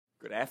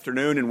Good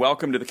afternoon and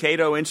welcome to the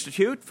Cato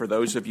Institute. For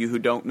those of you who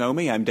don't know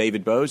me, I'm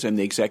David Bose. I'm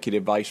the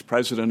Executive Vice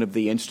President of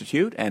the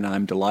Institute, and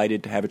I'm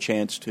delighted to have a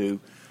chance to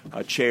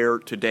chair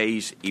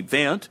today's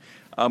event.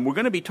 We're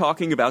going to be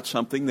talking about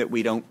something that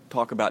we don't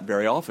talk about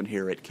very often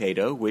here at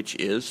Cato, which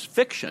is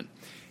fiction.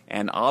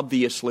 And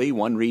obviously,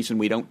 one reason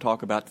we don't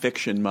talk about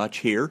fiction much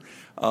here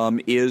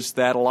is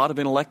that a lot of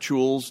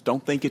intellectuals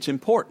don't think it's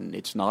important.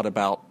 It's not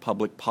about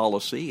public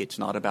policy. It's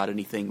not about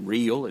anything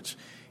real.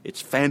 It's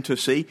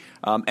fantasy,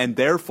 and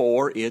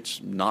therefore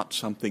it's not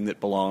something that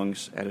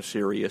belongs at a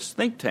serious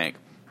think tank.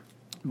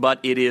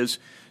 But it is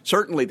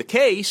certainly the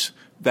case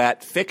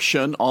that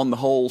fiction on the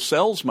whole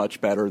sells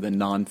much better than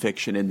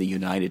nonfiction in the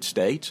United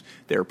States.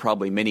 There are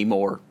probably many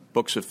more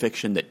books of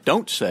fiction that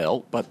don't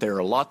sell, but there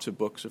are lots of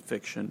books of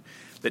fiction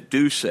that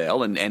do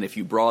sell. And if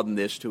you broaden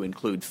this to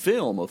include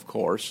film, of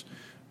course,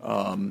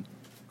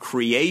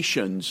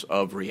 creations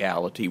of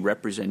reality,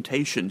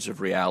 representations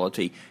of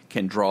reality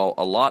can draw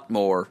a lot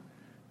more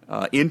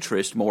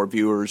interest, more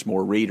viewers,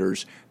 more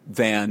readers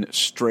than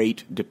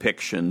straight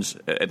depictions,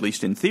 at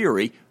least in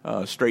theory,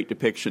 straight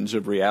depictions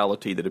of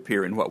reality that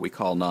appear in what we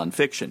call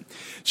nonfiction.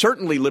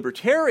 Certainly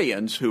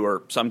libertarians, who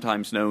are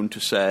sometimes known to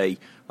say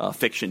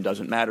fiction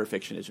doesn't matter,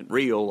 fiction isn't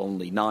real,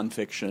 only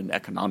nonfiction,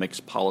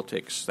 economics,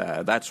 politics,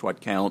 that's what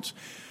counts.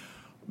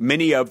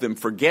 Many of them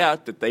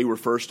forget that they were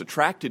first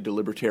attracted to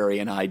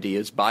libertarian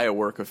ideas by a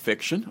work of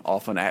fiction,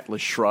 often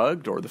Atlas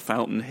Shrugged or The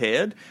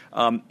Fountainhead,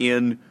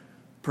 in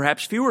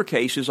perhaps fewer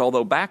cases,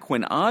 although back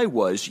when I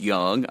was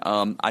young,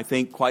 I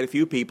think quite a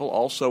few people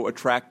also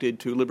attracted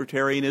to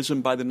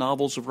libertarianism by the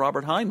novels of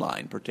Robert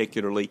Heinlein,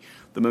 particularly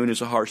The Moon is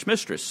a Harsh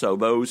Mistress. So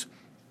those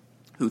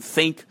who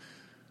think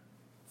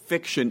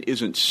fiction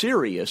isn't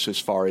serious as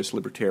far as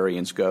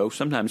libertarians go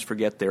sometimes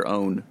forget their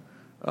own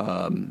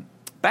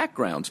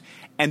backgrounds.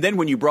 And then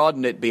when you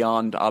broaden it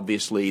beyond,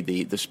 obviously,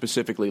 the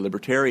specifically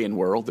libertarian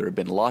world, there have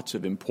been lots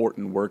of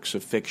important works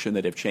of fiction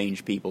that have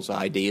changed people's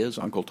ideas.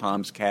 Uncle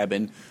Tom's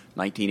Cabin,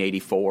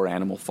 1984,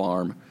 Animal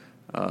Farm,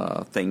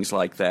 things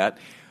like that.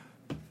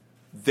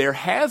 There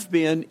have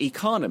been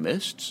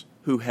economists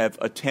who have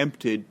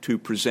attempted to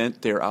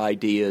present their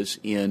ideas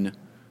in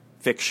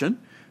fiction.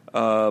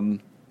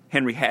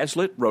 Henry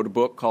Hazlitt wrote a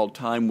book called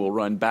Time Will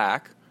Run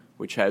Back,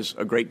 which has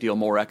a great deal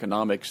more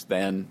economics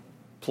than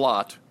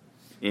plot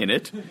in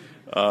it.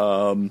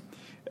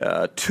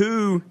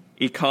 Two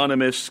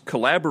economists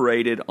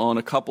collaborated on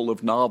a couple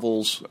of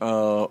novels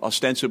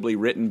ostensibly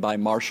written by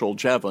Marshall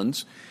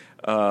Jevons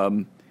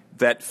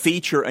that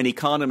feature an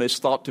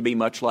economist thought to be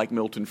much like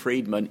Milton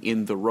Friedman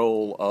in the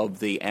role of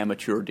the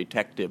amateur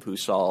detective who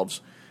solves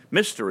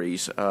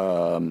mysteries,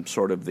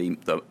 sort of the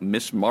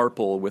Miss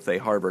Marple with a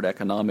Harvard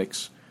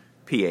economics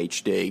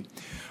Ph.D.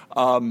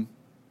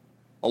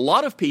 A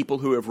lot of people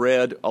who have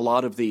read a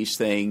lot of these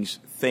things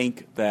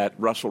think that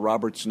Russell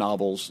Roberts'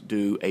 novels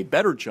do a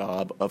better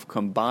job of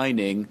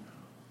combining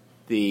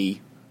the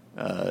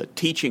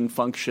teaching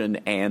function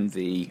and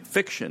the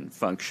fiction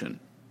function.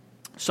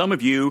 Some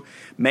of you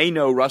may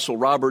know Russell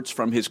Roberts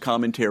from his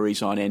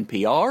commentaries on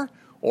NPR,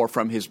 or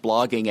from his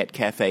blogging at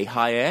Cafe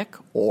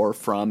Hayek, or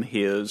from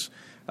his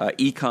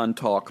Econ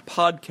Talk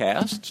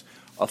podcasts.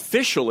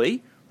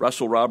 Officially,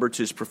 Russell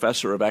Roberts is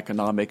professor of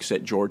economics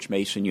at George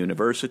Mason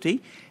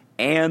University,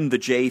 and the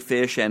J.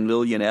 Fish and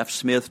Lillian F.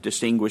 Smith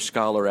Distinguished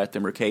Scholar at the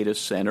Mercatus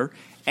Center,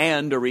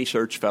 and a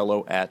research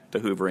fellow at the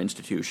Hoover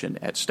Institution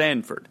at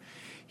Stanford.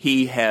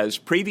 He has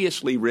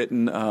previously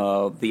written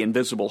The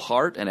Invisible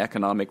Heart, an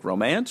Economic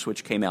Romance,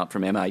 which came out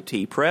from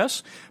MIT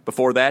Press.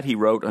 Before that, he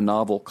wrote a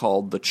novel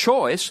called The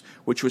Choice,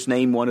 which was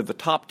named one of the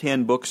top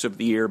 10 books of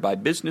the year by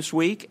Business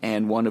Week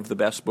and one of the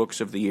best books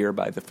of the year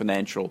by the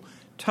Financial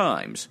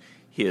Times.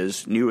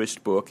 His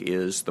newest book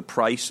is The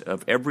Price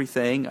of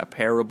Everything, a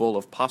Parable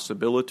of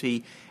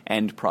Possibility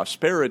and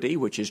Prosperity,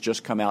 which has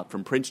just come out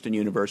from Princeton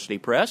University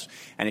Press.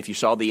 And if you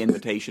saw the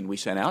invitation we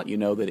sent out, you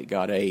know that it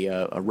got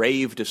a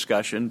rave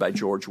discussion by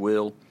George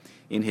Will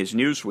in his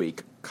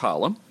Newsweek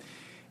column.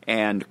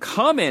 And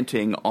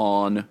commenting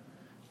on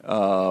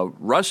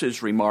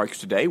Russ's remarks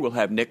today, we'll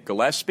have Nick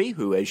Gillespie,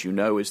 who, as you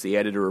know, is the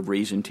editor of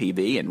Reason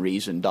TV and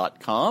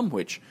Reason.com,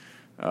 which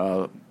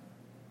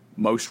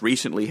most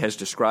recently has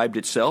described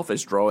itself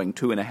as drawing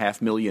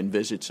 2.5 million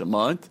visits a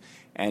month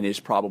and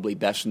is probably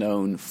best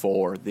known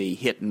for the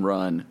Hit and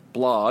Run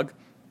blog.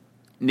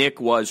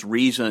 Nick was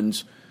Reason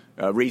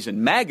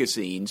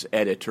Magazine's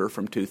editor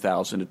from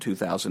 2000 to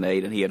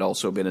 2008, and he had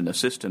also been an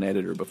assistant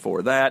editor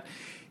before that.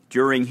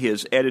 During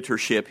his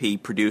editorship, he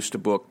produced a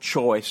book,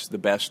 Choice, the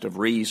Best of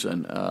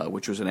Reason,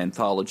 which was an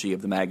anthology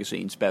of the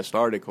magazine's best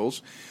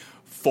articles.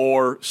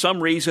 For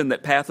some reason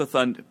that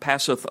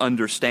passeth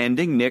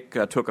understanding, Nick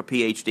took a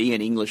Ph.D.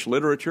 in English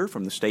literature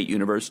from the State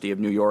University of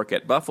New York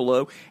at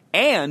Buffalo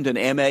and an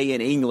M.A.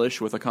 in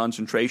English with a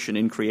concentration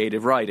in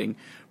creative writing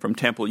from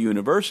Temple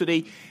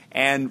University.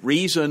 And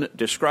Reason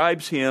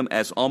describes him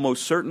as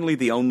almost certainly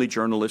the only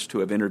journalist to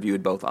have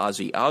interviewed both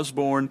Ozzy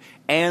Osbourne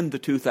and the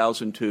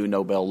 2002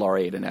 Nobel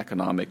laureate in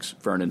economics,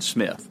 Vernon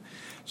Smith.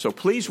 So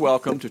please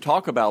welcome, to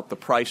talk about The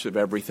Price of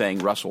Everything,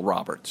 Russell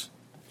Roberts.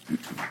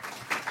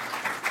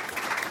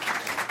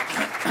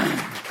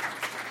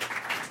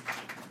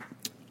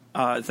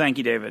 Thank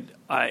you, David.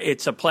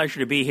 It's a pleasure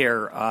to be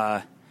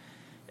here,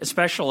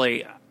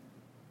 especially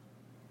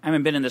I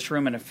haven't been in this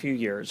room in a few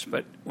years,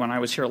 but when I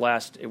was here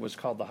last, it was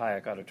called the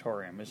Hayek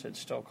Auditorium. Is it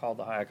still called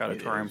the Hayek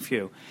Auditorium?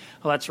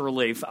 Well, that's a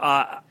relief.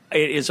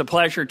 It is a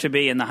pleasure to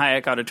be in the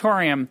Hayek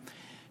Auditorium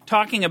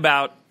talking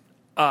about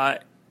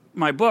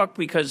my book,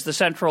 because the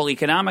central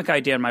economic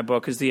idea in my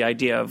book is the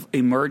idea of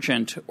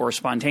emergent or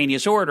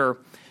spontaneous order,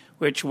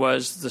 which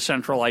was the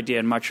central idea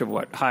in much of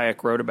what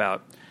Hayek wrote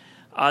about.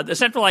 The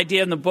central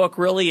idea in the book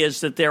really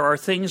is that there are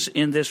things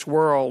in this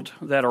world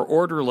that are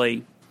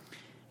orderly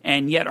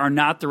and yet are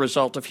not the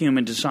result of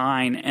human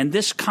design. And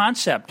this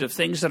concept of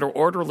things that are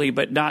orderly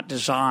but not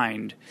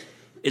designed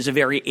is a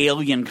very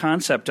alien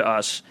concept to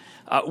us.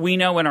 We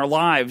know in our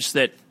lives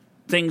that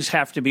things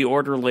have to be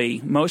orderly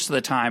most of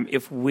the time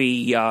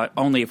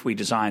only if we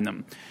design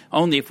them,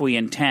 only if we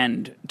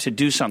intend to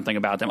do something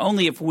about them,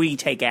 only if we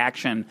take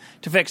action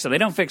to fix them. They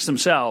don't fix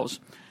themselves.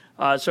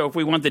 So if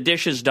we want the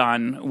dishes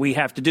done, we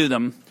have to do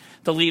them.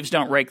 The leaves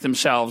don't rake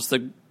themselves.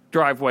 The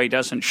driveway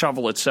doesn't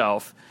shovel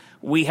itself.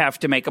 We have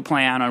to make a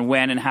plan on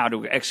when and how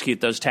to execute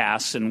those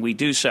tasks, and we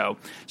do so.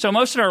 So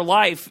most of our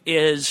life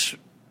is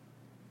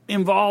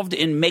involved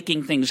in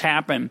making things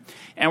happen,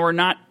 and we're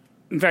not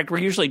 – in fact, we're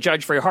usually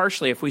judged very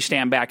harshly if we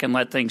stand back and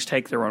let things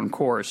take their own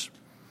course.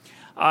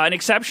 An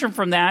exception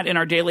from that in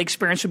our daily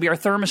experience would be our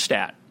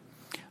thermostat.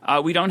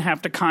 We don't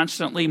have to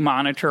constantly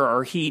monitor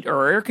our heat or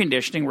our air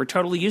conditioning. We're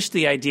totally used to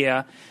the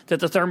idea that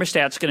the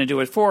thermostat's going to do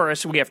it for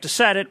us. We have to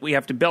set it, we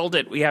have to build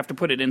it, we have to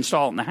put it,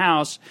 install it in the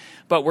house.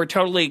 But we're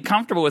totally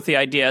comfortable with the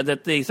idea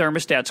that the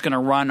thermostat's going to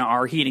run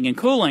our heating and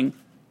cooling.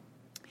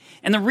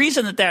 And the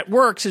reason that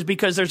works is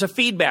because there's a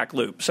feedback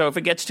loop. So if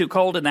it gets too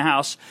cold in the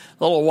house,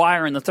 the little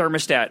wire in the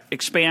thermostat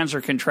expands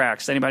or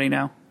contracts. Anybody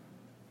know?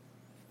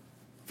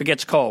 If it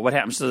gets cold, what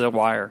happens to the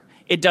wire?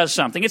 It does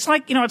something. It's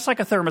like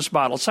a thermos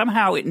bottle.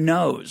 Somehow it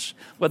knows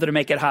whether to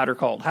make it hot or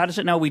cold. How does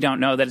it know? We don't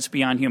know. That it's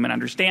beyond human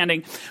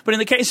understanding. But in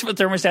the case of a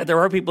thermostat, there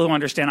are people who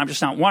understand. I'm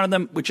just not one of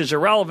them, which is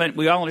irrelevant.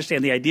 We all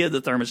understand the idea of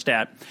the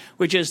thermostat,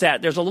 which is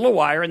that there's a little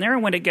wire in there,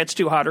 and when it gets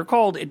too hot or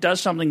cold, it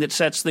does something that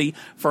sets the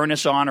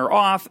furnace on or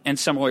off, and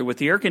similarly with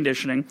the air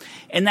conditioning.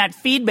 And that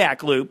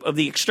feedback loop of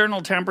the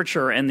external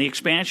temperature and the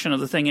expansion of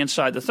the thing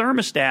inside the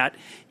thermostat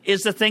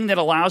is the thing that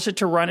allows it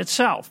to run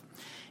itself.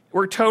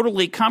 We're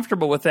totally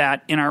comfortable with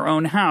that in our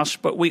own house,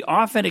 but we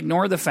often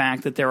ignore the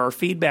fact that there are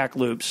feedback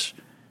loops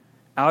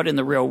out in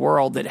the real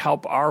world that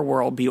help our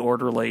world be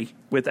orderly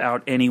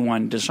without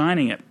anyone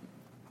designing it.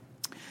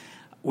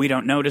 We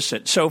don't notice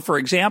it. So, for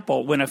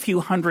example, when a few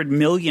 100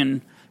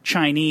 million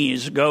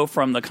Chinese go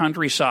from the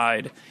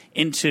countryside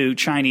into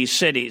Chinese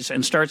cities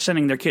and start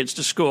sending their kids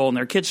to school, and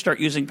their kids start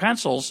using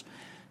pencils,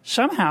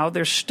 somehow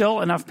there's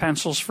still enough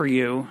pencils for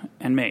you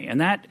and me. And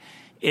that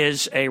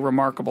is a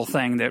remarkable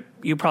thing that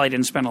you probably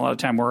didn't spend a lot of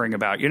time worrying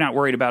about. You're not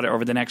worried about it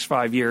over the next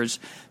 5 years,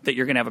 that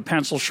you're going to have a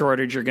pencil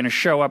shortage. You're going to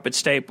show up at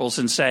Staples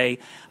and say,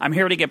 I'm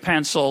here to get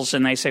pencils.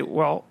 And they say,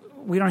 well,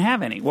 we don't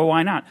have any. Well,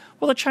 why not?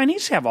 Well, the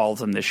Chinese have all of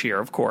them this year,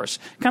 of course.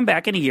 Come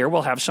back in a year,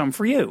 we'll have some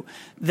for you.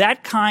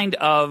 That kind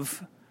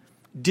of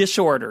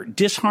disorder,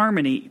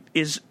 disharmony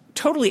is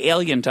totally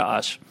alien to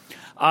us.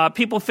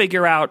 People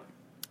figure out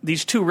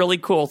these two really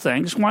cool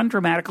things, one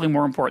dramatically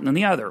more important than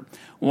the other.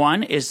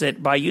 One is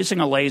that by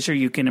using a laser,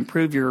 you can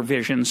improve your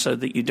vision so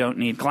that you don't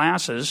need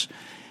glasses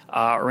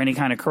or any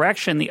kind of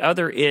correction. The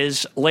other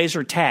is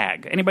laser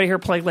tag. Anybody here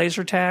play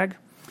laser tag?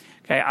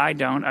 Okay, I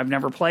don't. I've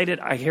never played it.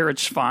 I hear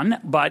it's fun,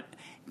 but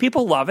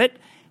people love it.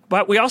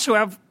 But we also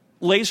have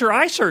laser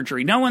eye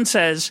surgery. No one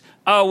says,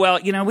 oh, well,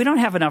 we don't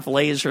have enough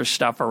laser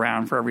stuff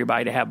around for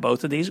everybody to have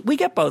both of these. We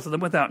get both of them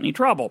without any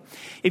trouble.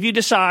 If you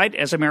decide,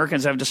 as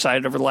Americans have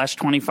decided over the last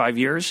 25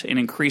 years, in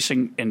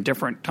increasing in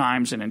different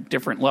times and in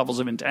different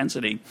levels of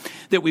intensity,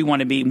 that we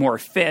want to be more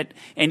fit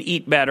and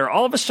eat better,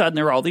 all of a sudden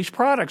there are all these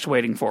products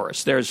waiting for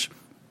us. There's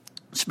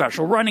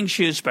special running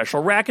shoes,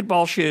 special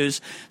racquetball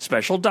shoes,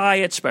 special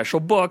diets,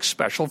 special books,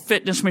 special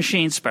fitness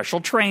machines,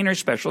 special trainers,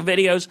 special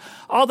videos.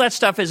 All that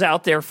stuff is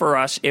out there for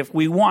us if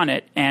we want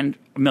it, and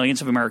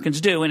millions of Americans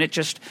do, and it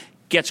just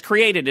gets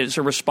created as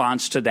a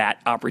response to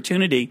that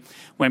opportunity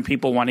when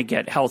people want to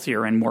get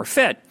healthier and more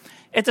fit.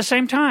 At the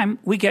same time,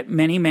 we get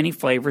many, many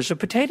flavors of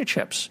potato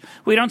chips.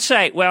 We don't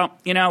say, well,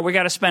 we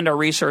got to spend our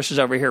resources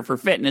over here for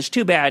fitness.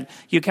 Too bad,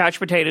 you couch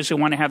potatoes who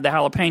want to have the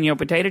jalapeno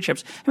potato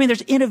chips. I mean,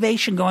 there's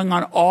innovation going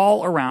on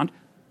all around.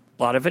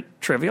 A lot of it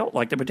trivial,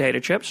 like the potato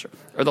chips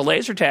or the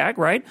laser tag,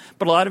 right?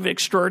 But a lot of it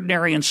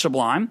extraordinary and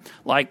sublime,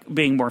 like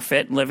being more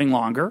fit and living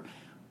longer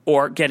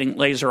or getting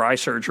laser eye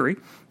surgery.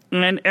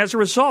 And as a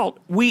result,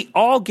 we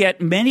all get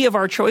many of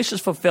our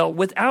choices fulfilled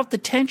without the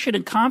tension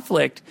and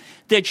conflict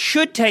that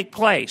should take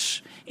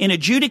place in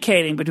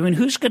adjudicating between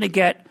who's going to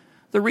get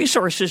the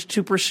resources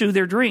to pursue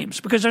their dreams,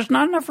 because there's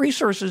not enough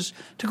resources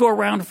to go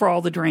around for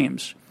all the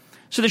dreams.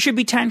 So there should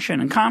be tension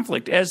and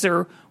conflict, as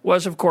there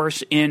was, of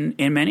course, in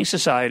many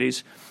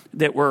societies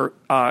that were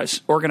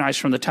organized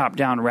from the top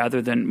down rather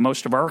than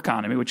most of our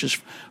economy, which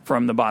is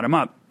from the bottom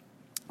up.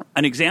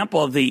 An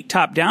example of the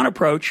top-down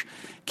approach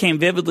came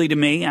vividly to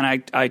me,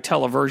 and I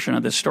tell a version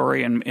of this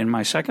story in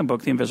my second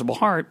book, The Invisible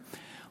Heart,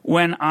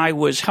 when I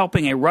was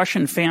helping a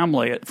Russian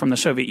family from the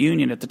Soviet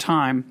Union at the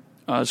time.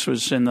 This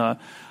was in the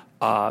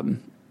early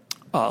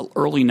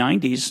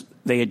 90s.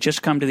 They had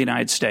just come to the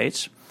United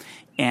States,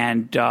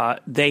 and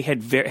they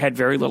had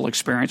very little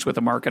experience with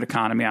the market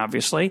economy,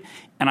 obviously,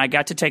 and I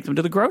got to take them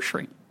to the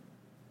grocery.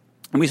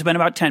 And we spent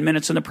about 10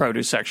 minutes in the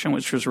produce section,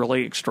 which was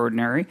really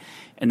extraordinary,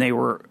 and they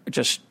were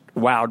just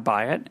wowed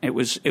by it. It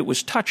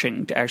was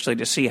touching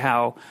to see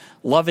how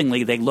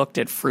lovingly they looked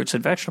at fruits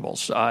and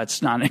vegetables.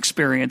 It's not an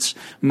experience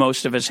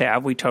most of us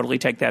have. We totally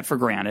take that for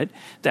granted.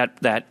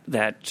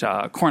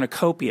 That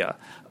cornucopia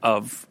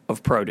of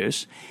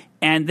produce,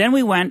 and then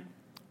we went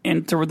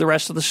in through the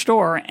rest of the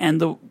store,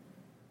 and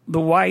the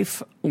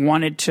wife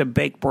wanted to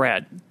bake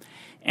bread.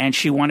 And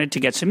she wanted to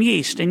get some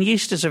yeast. And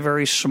yeast is a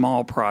very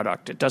small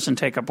product. It doesn't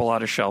take up a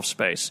lot of shelf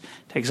space.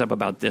 It takes up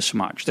about this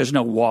much. There's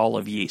no wall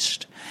of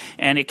yeast.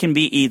 And it can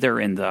be either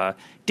in the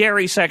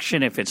dairy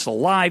section if it's the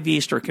live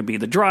yeast, or it can be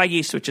the dry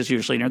yeast, which is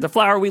usually near the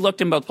flour. We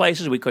looked in both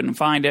places. We couldn't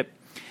find it.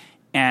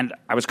 And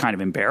I was kind of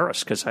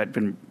embarrassed because I'd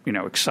been,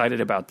 excited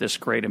about this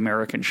great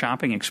American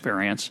shopping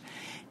experience.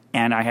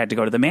 And I had to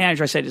go to the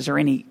manager. I said, is there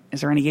any?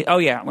 Oh,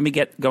 yeah, let me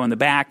go in the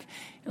back.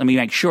 Let me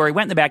make sure. He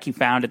went in the back. He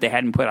found it. They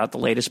hadn't put out the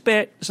latest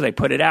bit, so they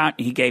put it out.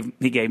 And he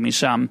gave me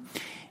some,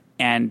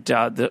 and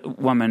the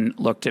woman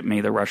looked at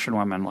me, the Russian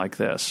woman, like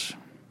this.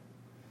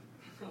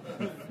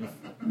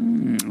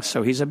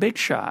 So he's a big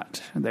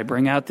shot. They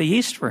bring out the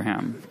yeast for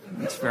him.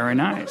 It's very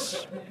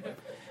nice.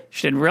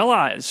 She didn't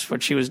realize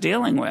what she was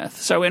dealing with.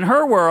 So in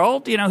her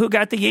world, who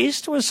got the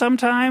yeast was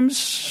sometimes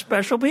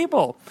special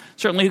people.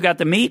 Certainly who got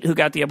the meat, who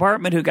got the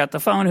apartment, who got the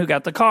phone, who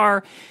got the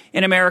car.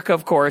 In America,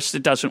 of course,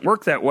 it doesn't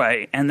work that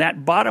way. And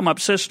that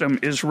bottom-up system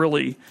is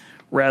really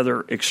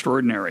rather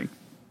extraordinary.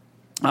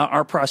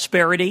 Our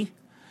prosperity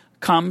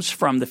comes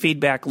from the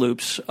feedback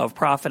loops of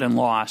profit and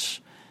loss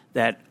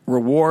that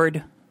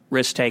reward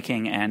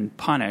risk-taking and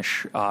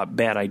punish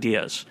bad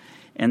ideas.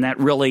 And that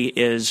really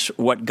is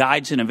what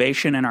guides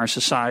innovation in our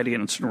society,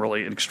 and it's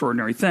really an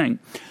extraordinary thing.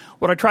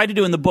 What I tried to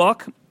do in the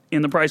book,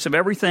 In the Price of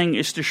Everything,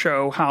 is to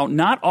show how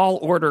not all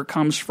order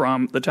comes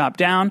from the top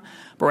down,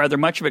 but rather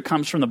much of it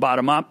comes from the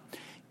bottom up.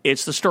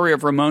 It's the story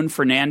of Ramon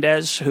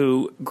Fernandez,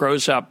 who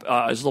grows up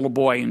as a little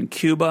boy in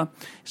Cuba.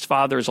 His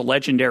father is a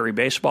legendary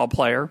baseball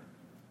player.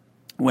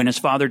 When his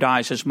father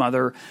dies, his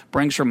mother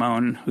brings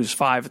Ramon, who's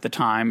 5 at the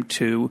time,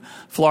 to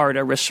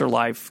Florida, risks her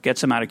life,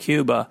 gets him out of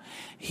Cuba.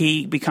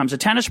 He becomes a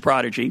tennis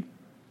prodigy,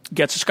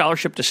 gets a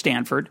scholarship to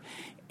Stanford,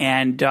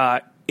 and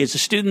is a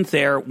student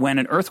there when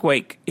an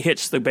earthquake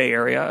hits the Bay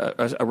Area,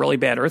 a really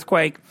bad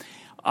earthquake.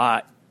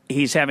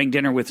 He's having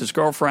dinner with his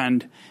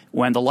girlfriend.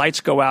 When the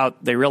lights go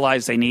out, they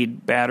realize they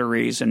need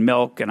batteries and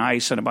milk and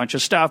ice and a bunch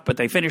of stuff, but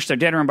they finish their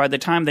dinner, and by the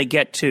time they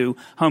get to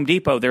Home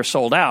Depot, they're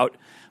sold out.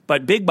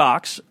 But Big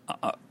Box,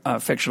 a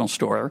fictional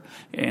store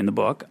in the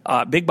book,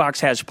 Big Box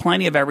has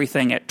plenty of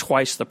everything at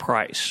twice the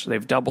price.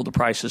 They've doubled the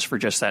prices for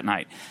just that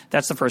night.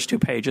 That's the first 2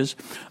 pages.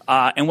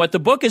 And what the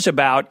book is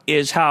about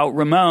is how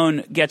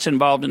Ramon gets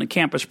involved in a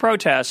campus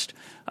protest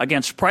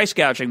against price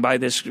gouging by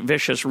this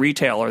vicious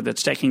retailer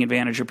that's taking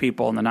advantage of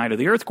people on the night of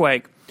the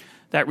earthquake.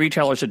 That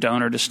retailer's a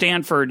donor to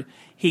Stanford.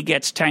 He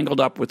gets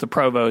tangled up with the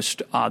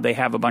provost. They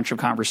have a bunch of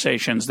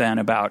conversations then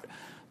about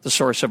the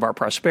source of our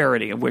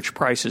prosperity, of which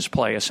prices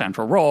play a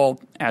central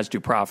role, as do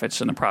profits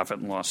in the profit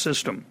and loss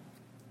system.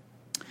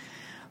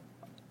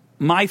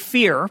 My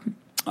fear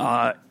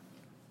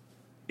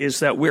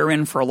is that we're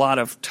in for a lot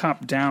of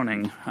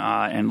top-downing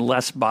and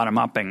less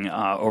bottom-upping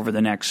over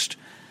the next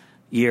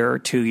year,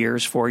 2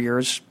 years, 4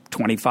 years,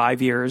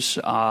 25 years.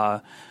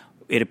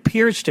 It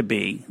appears to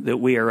be that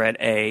we are at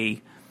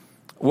a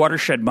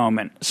watershed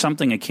moment,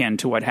 something akin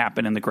to what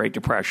happened in the Great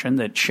Depression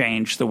that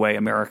changed the way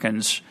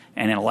Americans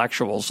and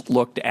intellectuals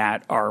looked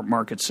at our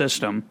market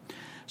system.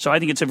 So I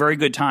think it's a very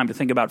good time to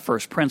think about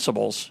first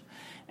principles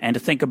and to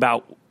think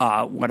about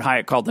what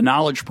Hayek called the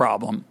knowledge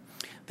problem,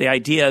 the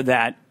idea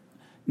that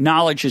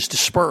knowledge is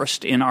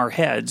dispersed in our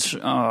heads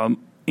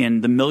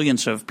in the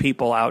millions of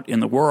people out in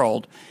the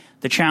world.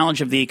 The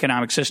challenge of the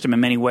economic system in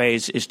many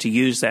ways is to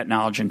use that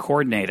knowledge and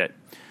coordinate it.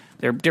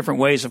 There are different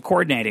ways of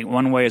coordinating.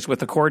 One way is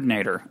with a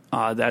coordinator.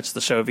 That's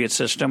the Soviet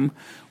system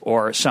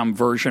or some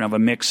version of a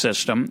mixed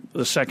system.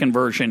 The second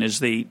version is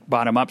the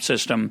bottom-up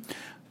system,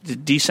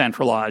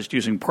 decentralized,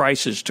 using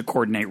prices to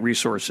coordinate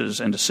resources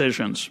and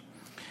decisions.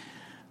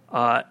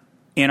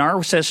 In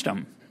our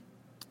system,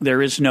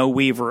 there is no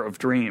weaver of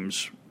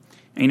dreams.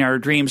 And our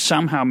dreams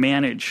somehow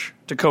manage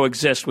to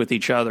coexist with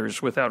each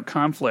other's without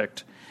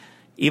conflict,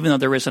 even though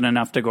there isn't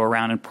enough to go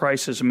around, and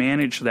prices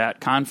manage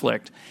that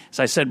conflict. As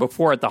I said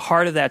before, at the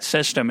heart of that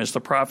system is the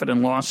profit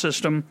and loss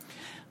system.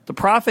 The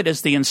profit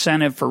is the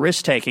incentive for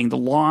risk-taking. The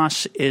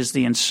loss is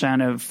the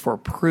incentive for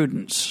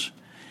prudence.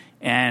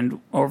 And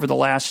over the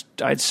last,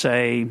 I'd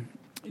say,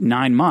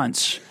 9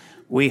 months,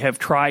 we have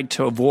tried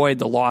to avoid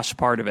the loss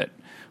part of it.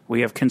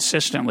 We have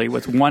consistently,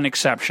 with one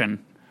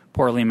exception,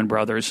 poor Lehman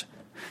Brothers,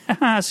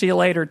 See you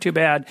later, too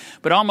bad.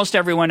 But almost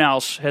everyone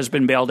else has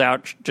been bailed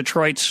out.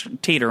 Detroit's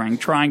teetering,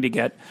 trying to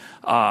get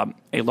a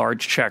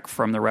large check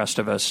from the rest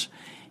of us.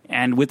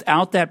 And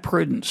without that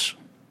prudence,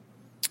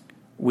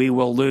 we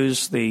will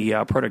lose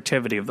the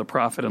productivity of the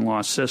profit and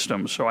loss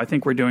system. So I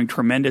think we're doing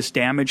tremendous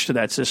damage to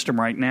that system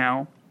right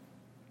now.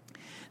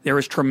 There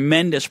is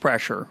tremendous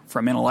pressure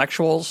from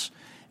intellectuals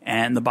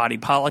and the body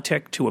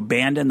politic to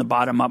abandon the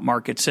bottom-up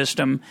market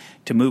system,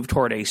 to move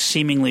toward a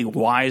seemingly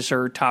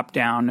wiser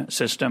top-down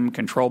system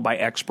controlled by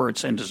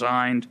experts and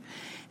designed.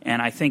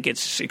 And I think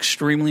it's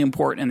extremely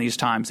important in these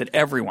times that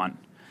everyone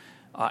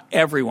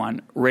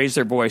raise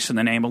their voice in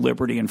the name of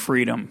liberty and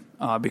freedom,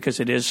 because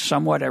it is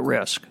somewhat at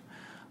risk.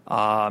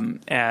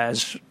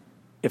 As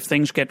if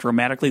things get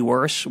dramatically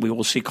worse, we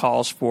will see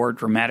calls for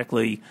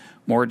dramatically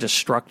more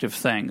destructive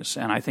things.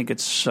 And I think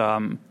it's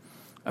a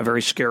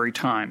very scary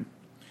time.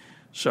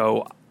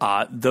 So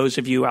those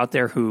of you out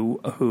there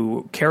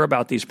who care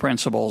about these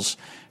principles,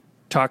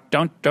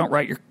 don't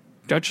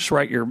just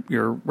write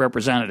your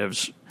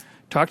representatives.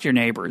 Talk to your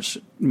neighbors.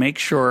 Make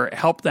sure,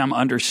 help them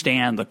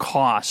understand the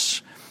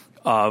costs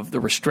of the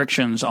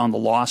restrictions on the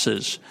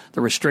losses, the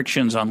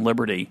restrictions on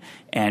liberty,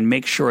 and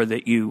make sure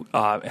that you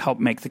help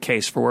make the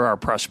case for where our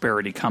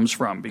prosperity comes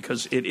from,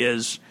 because it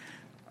is,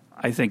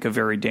 I think, a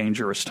very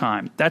dangerous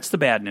time. That's the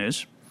bad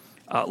news.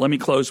 Let me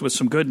close with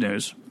some good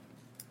news,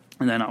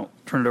 and then I'll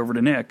turn it over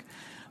to Nick.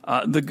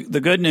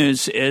 The good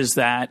news is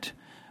that,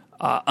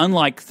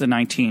 unlike the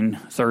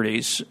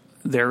 1930s,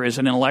 there is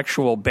an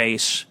intellectual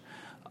base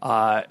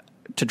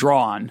to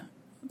draw on.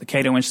 The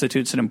Cato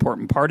Institute's an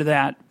important part of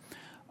that.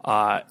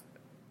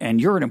 And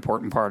you're an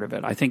important part of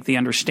it. I think the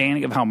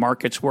understanding of how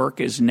markets work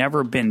has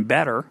never been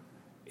better.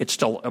 It's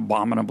still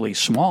abominably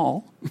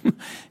small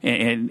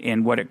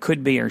in what it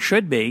could be or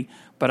should be,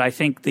 but I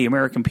think the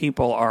American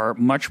people are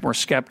much more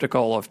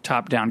skeptical of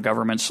top-down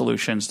government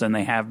solutions than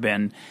they have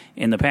been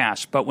in the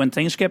past. But when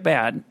things get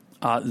bad,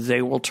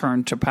 they will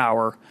turn to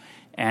power,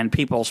 and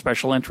people,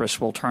 special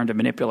interests, will turn to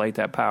manipulate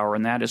that power,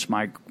 and that is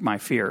my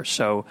fear.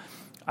 So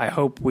I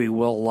hope we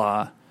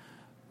will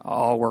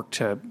all work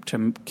to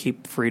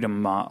keep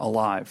freedom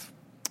alive.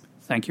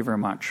 Thank you very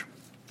much.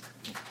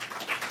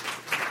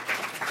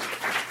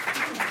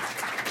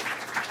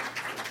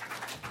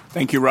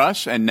 Thank you,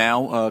 Russ. And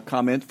now a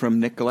comment from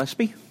Nick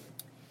Gillespie.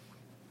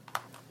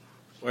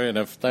 And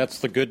if that's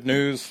the good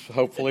news,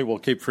 hopefully we'll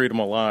keep freedom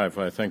alive.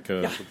 I think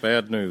the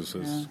bad news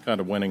is kind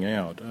of winning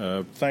out.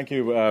 Thank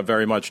you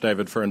very much,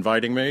 David, for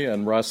inviting me.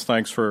 And Russ,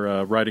 thanks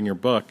for writing your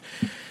book.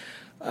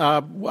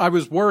 I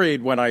was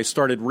worried when I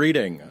started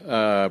reading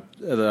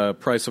The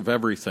Price of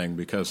Everything,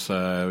 because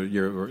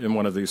you're in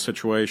one of these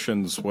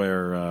situations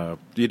where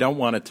you don't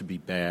want it to be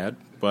bad.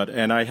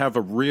 And I have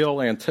a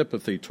real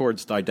antipathy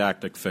towards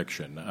didactic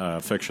fiction,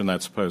 fiction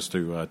that's supposed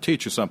to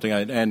teach you something.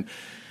 And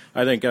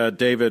I think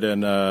David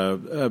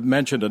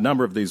mentioned a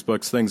number of these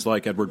books, things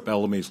like Edward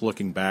Bellamy's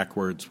Looking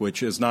Backwards,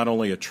 which is not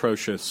only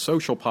atrocious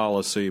social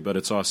policy, but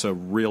it's also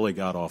really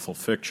god-awful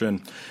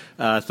fiction.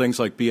 Things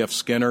like B.F.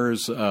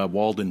 Skinner's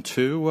Walden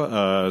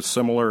 2,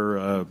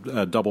 similar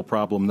double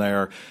problem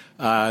there.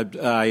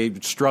 I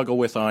struggle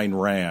with Ayn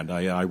Rand.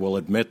 I will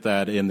admit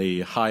that in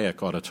the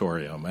Hayek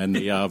auditorium and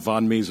the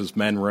von Mises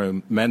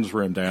men's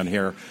room down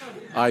here.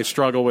 I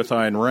struggle with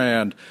Ayn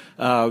Rand.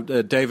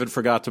 David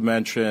forgot to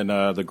mention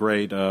the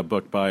great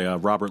book by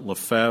Robert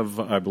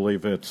Lefebvre. I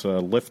believe it's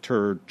Lift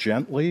Her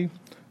Gently,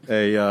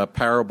 a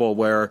parable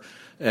where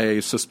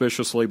a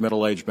suspiciously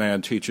middle-aged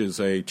man teaches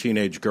a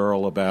teenage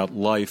girl about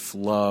life,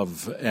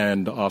 love,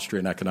 and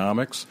Austrian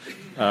economics,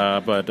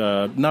 but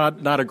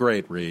not a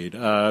great read.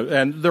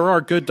 And there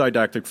are good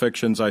didactic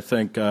fictions, I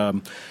think.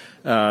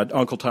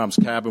 Uncle Tom's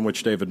Cabin,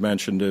 which David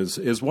mentioned,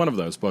 is one of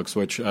those books,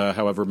 which,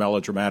 however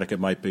melodramatic it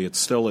might be, it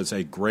still is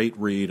a great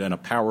read and a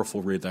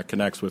powerful read that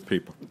connects with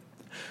people.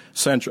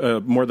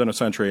 More than a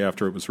century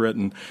after it was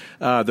written.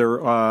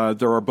 There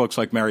are books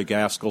like Mary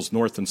Gaskell's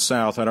North and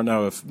South. I don't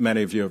know if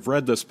many of you have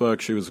read this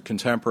book. She was a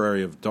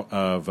contemporary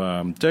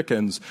of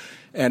Dickens.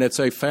 And it's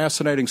a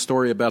fascinating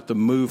story about the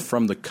move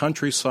from the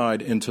countryside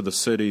into the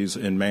cities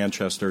in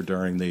Manchester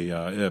during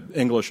the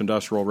English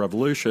Industrial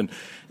Revolution.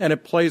 And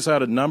it plays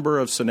out a number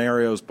of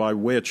scenarios by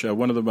which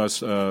one of the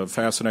most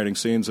fascinating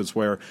scenes is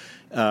where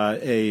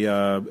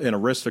an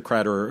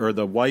aristocrat or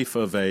the wife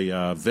of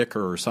a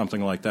vicar or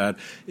something like that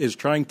is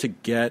trying to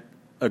get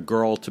a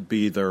girl to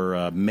be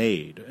their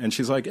maid. And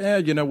she's like,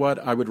 you know what,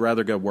 I would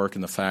rather go work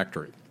in the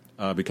factory.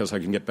 Because I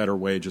can get better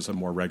wages and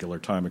more regular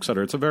time, et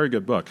cetera. It's a very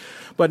good book.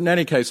 But in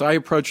any case, I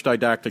approach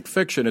didactic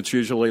fiction. It's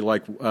usually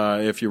like,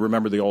 if you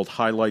remember the old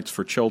Highlights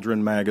for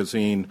Children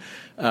magazine,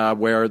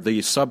 where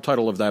the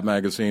subtitle of that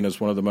magazine is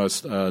one of the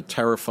most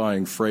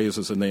terrifying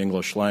phrases in the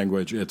English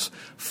language. It's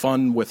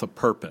fun with a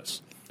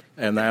purpose.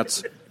 And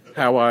that's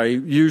how I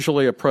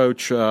usually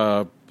approach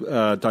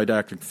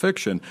didactic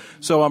fiction.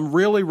 So I'm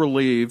really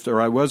relieved,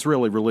 or I was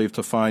really relieved,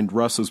 to find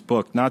Russ's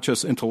book not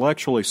just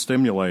intellectually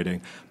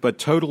stimulating, but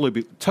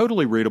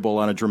totally readable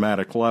on a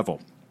dramatic level.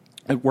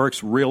 It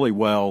works really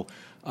well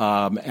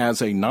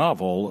as a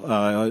novel,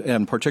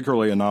 and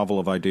particularly a novel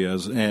of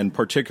ideas, and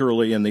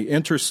particularly in the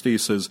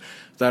interstices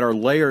that are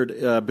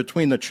layered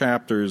between the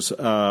chapters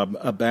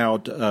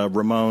about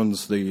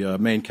Ramon's, the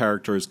main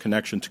character's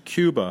connection to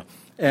Cuba,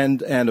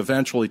 and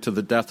eventually to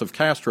the death of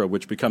Castro,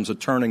 which becomes a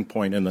turning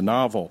point in the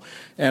novel.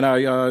 And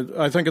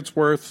I think it's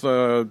worth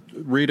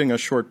reading a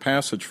short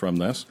passage from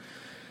this.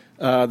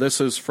 This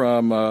is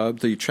from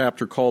the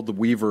chapter called The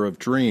Weaver of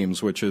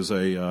Dreams, which is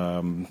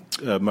a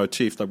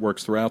motif that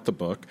works throughout the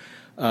book.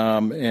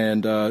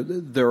 And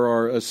there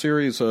are a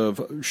series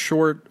of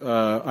short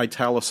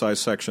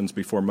italicized sections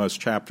before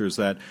most chapters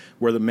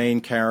where the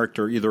main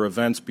character, either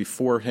events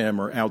before him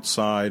or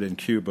outside in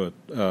Cuba,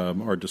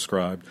 are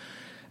described.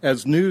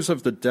 As news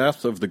of the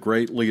death of the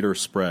great leader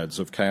spreads,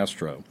 of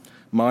Castro,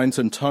 minds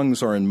and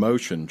tongues are in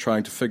motion,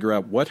 trying to figure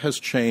out what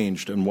has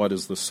changed and what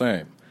is the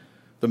same.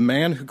 The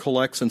man who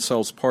collects and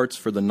sells parts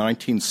for the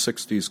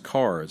 1960s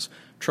cars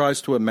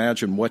tries to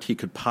imagine what he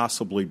could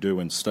possibly do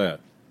instead.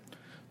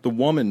 The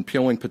woman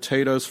peeling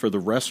potatoes for the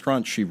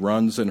restaurant she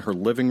runs in her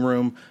living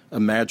room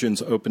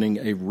imagines opening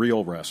a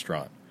real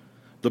restaurant.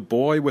 The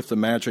boy with the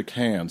magic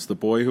hands, the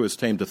boy who has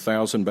tamed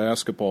 1,000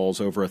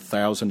 basketballs over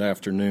 1,000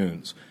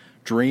 afternoons,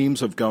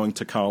 dreams of going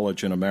to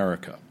college in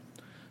America.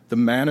 The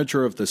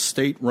manager of the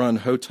state-run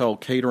hotel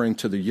catering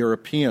to the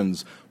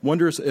Europeans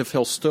wonders if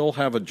he'll still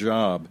have a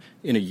job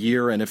in a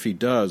year, and if he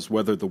does,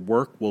 whether the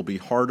work will be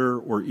harder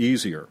or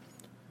easier.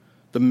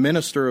 The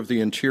minister of the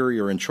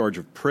Interior in charge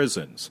of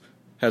prisons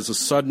has a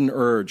sudden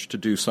urge to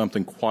do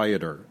something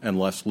quieter and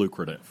less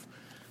lucrative.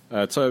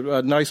 It's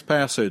a nice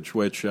passage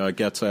which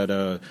gets at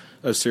a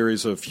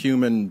series of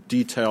human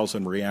details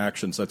and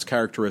reactions that's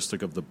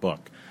characteristic of the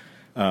book,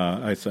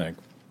 I think.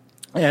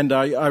 And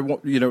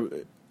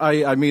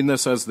I mean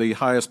this as the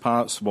highest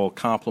possible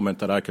compliment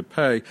that I could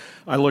pay.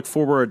 I look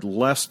forward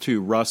less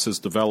to Russ's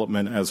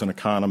development as an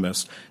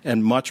economist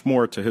and much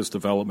more to his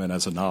development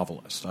as a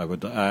novelist. I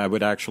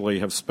would actually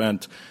have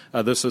spent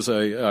this is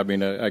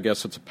I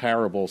guess it's a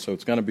parable, so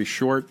it's going to be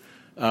short,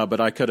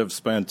 but I could have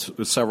spent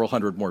several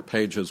hundred more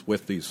pages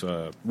with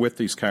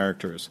these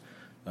characters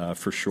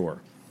for sure.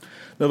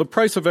 Now, the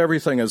price of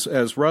everything,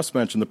 as Russ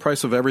mentioned, the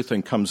price of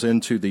everything comes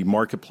into the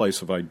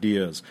marketplace of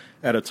ideas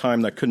at a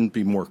time that couldn't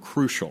be more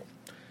crucial.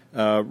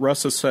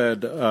 Russ has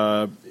said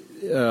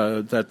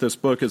that this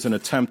book is an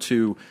attempt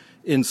to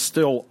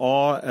instill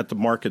awe at the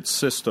market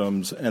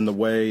systems and the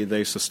way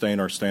they sustain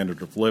our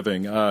standard of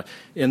living.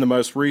 In the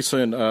most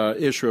recent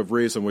issue of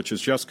Reason, which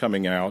is just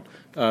coming out,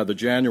 the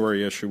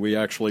January issue, we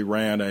actually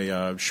ran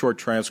a short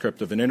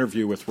transcript of an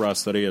interview with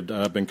Russ that he had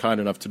been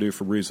kind enough to do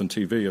for Reason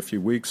TV a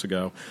few weeks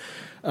ago.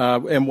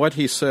 And what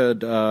he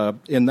said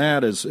in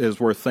that is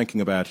worth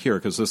thinking about here,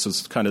 because this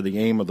is kind of the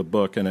aim of the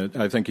book, and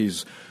I think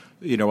he's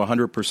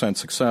 100%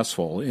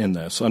 successful in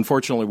this.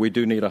 Unfortunately, we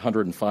do need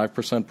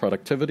 105%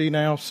 productivity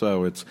now,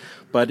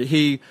 but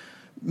he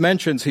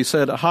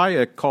said,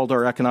 Hayek called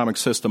our economic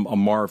system a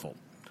marvel.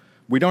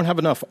 We don't have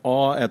enough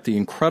awe at the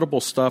incredible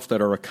stuff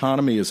that our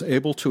economy is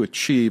able to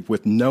achieve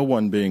with no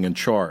one being in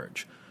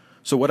charge.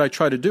 So what I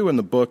try to do in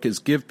the book is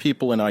give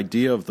people an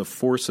idea of the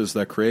forces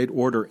that create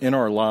order in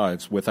our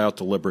lives without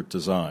deliberate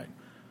design,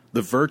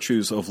 the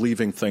virtues of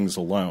leaving things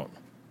alone.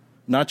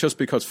 Not just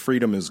because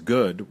freedom is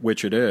good,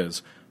 which it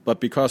is, but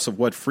because of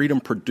what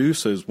freedom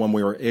produces when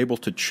we are able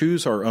to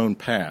choose our own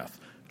path,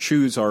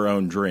 choose our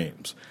own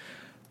dreams.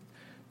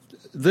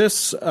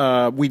 This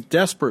we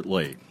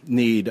desperately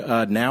need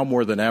now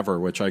more than ever,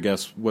 which I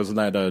guess wasn't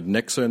that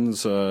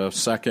Nixon's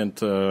second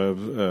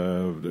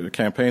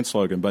campaign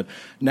slogan, but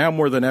now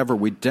more than ever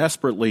we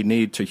desperately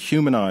need to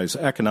humanize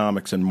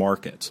economics and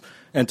markets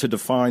and to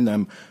define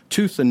them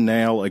tooth and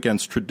nail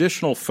against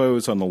traditional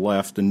foes on the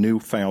left and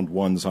newfound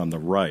ones on the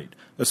right,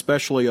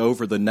 especially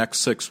over the next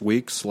 6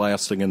 weeks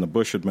lasting in the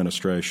Bush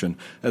administration,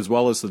 as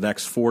well as the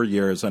next 4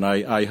 years. And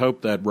I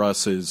hope that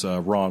Russ is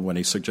wrong when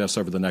he suggests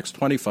over the next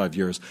 25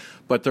 years.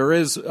 But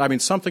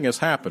something has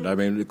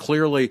happened.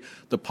 Clearly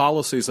the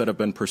policies that have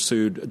been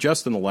pursued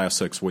just in the last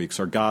 6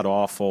 weeks are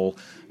god-awful,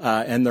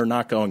 and they're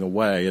not going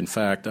away. In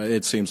fact,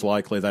 it seems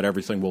likely that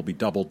everything will be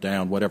doubled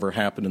down. Whatever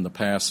happened in the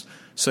past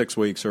 6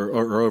 weeks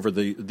or over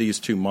these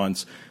 2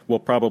 months will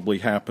probably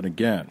happen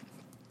again.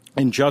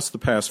 In just the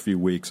past few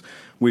weeks,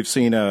 we've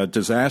seen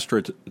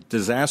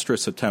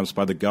disastrous attempts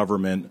by the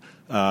government,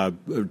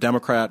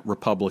 Democrat,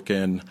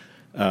 Republican,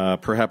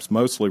 perhaps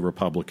mostly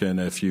Republican,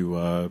 if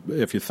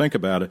you think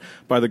about it,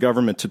 by the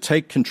government to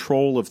take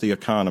control of the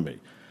economy,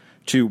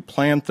 to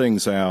plan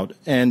things out,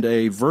 and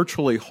a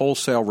virtually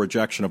wholesale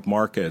rejection of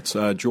markets.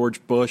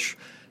 George Bush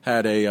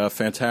had a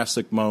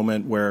fantastic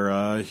moment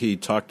where he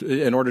talked,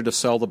 in order to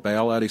sell the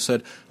bailout, he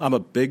said, I'm a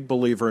big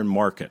believer in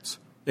markets,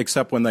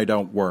 except when they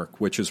don't work,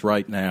 which is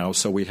right now,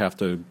 so we have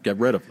to get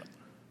rid of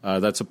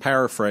them. That's a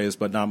paraphrase,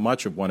 but not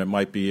much of one. It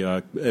might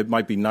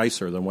be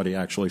nicer than what he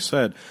actually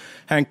said.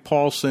 Hank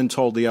Paulson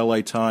told the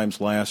L.A. Times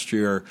last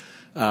year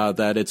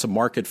that it's a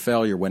market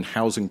failure when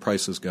housing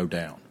prices go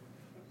down.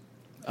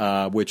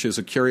 which is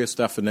a curious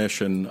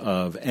definition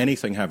of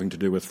anything having to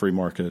do with free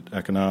market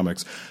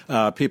economics.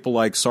 People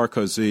like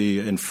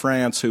Sarkozy in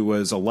France, who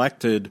was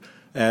elected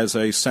as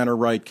a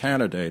center-right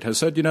candidate, has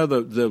said,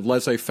 the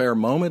laissez-faire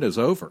moment is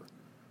over.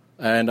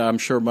 And I'm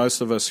sure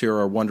most of us here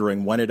are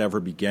wondering when it ever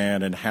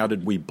began and how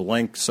did we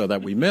blink so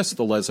that we missed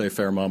the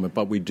laissez-faire moment,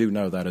 but we do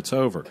know that it's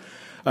over.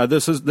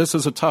 This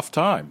is a tough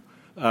time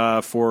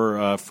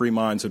for free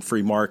minds and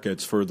free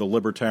markets, for the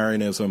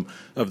libertarianism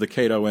of the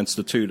Cato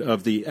Institute,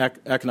 of the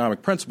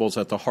economic principles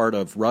at the heart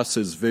of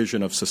Russ's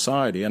vision of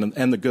society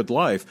and the good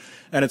life.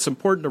 And it's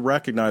important to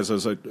recognize,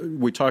 as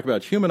we talk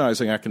about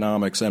humanizing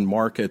economics and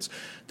markets,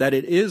 that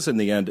it is, in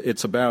the end,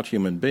 it's about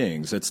human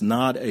beings. It's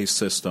not a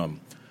system.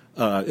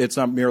 It's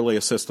not merely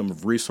a system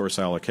of resource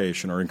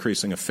allocation or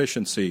increasing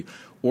efficiency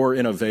or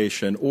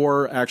innovation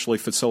or actually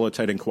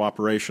facilitating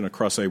cooperation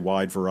across a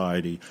wide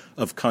variety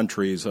of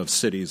countries, of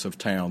cities, of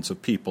towns,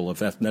 of people, of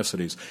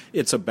ethnicities.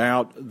 It's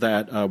about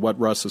that, what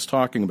Russ is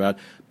talking about,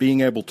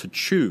 being able to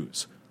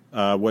choose.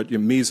 What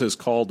Mises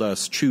called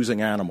us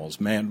choosing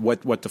animals. Man,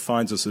 what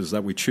defines us is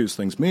that we choose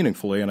things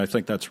meaningfully, and I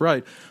think that's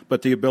right,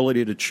 but the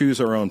ability to choose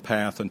our own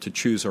path and to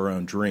choose our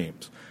own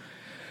dreams.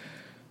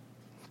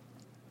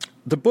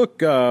 The book,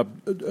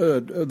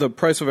 The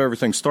Price of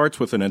Everything, starts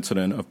with an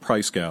incident of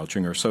price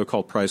gouging, or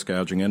so-called price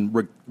gouging,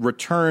 and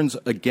returns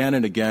again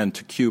and again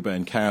to Cuba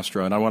and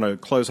Castro. And I want to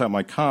close out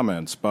my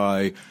comments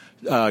by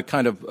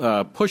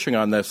pushing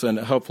on this and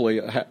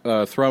hopefully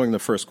throwing the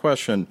first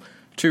question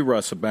to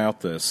Russ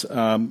about this.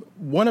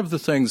 One of the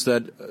things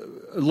that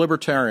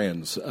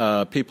libertarians,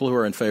 people who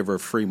are in favor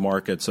of free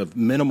markets, of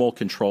minimal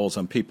controls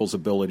on people's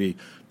ability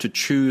to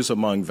choose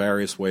among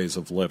various ways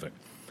of living,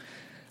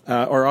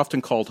 are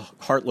often called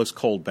heartless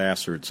cold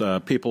bastards.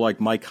 People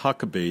like Mike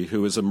Huckabee,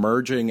 who is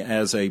emerging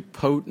as a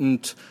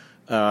potent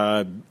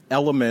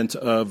element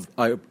of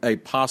a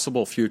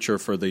possible future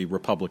for the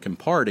Republican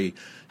Party,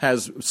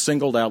 has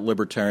singled out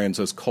libertarians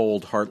as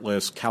cold,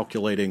 heartless,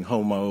 calculating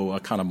homo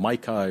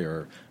economicus,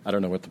 or I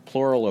don't know what the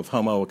plural of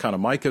homo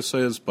economicus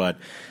is, but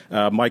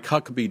Mike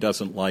Huckabee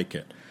doesn't like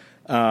it.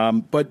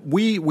 But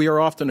we are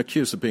often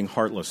accused of being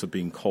heartless, of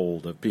being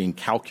cold, of being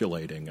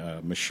calculating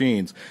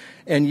machines.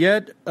 And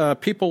yet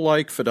people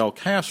like Fidel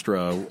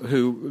Castro,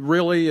 who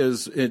really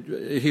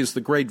he's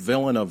the great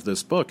villain of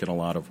this book in a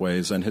lot of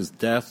ways, and his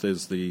death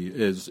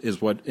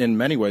is what in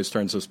many ways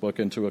turns this book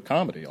into a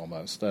comedy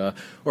almost,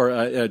 or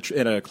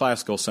in a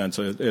classical sense,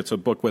 it's a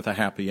book with a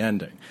happy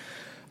ending.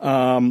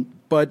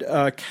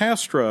 But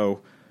Castro,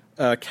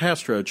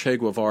 Che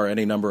Guevara,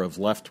 any number of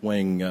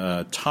left-wing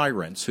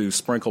tyrants who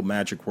sprinkle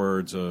magic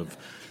words of,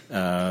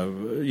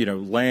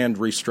 land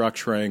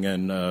restructuring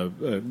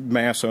and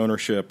mass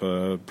ownership,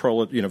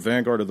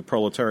 vanguard of the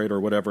proletariat or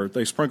whatever.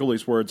 They sprinkle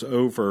these words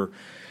over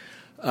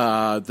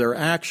their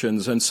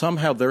actions, and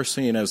somehow they're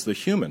seen as the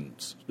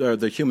humans,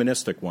 the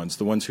humanistic ones,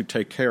 the ones who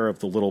take care of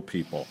the little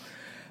people.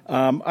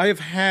 I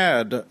have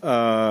had,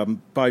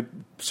 by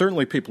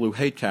certainly people who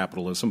hate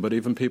capitalism, but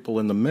even people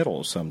in the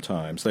middle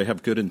sometimes, they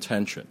have good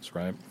intentions,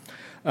 right?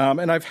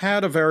 And I've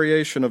had a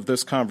variation of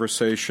this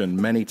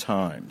conversation many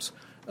times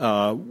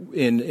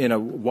in a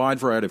wide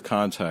variety of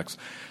contexts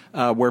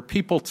where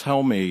people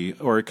tell me,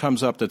 or it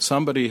comes up that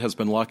somebody has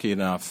been lucky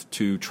enough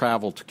to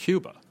travel to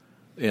Cuba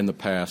in the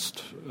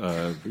past,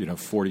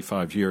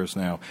 45 years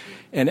now.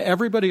 And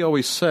everybody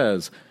always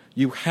says,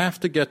 you have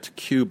to get to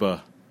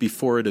Cuba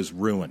before it is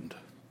ruined.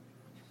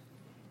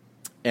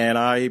 And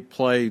I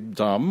play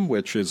dumb,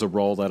 which is a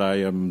role that I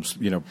am,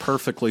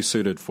 perfectly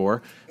suited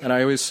for. And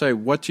I always say,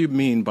 what do you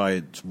mean by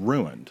it's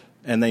ruined?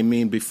 And they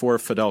mean before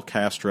Fidel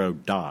Castro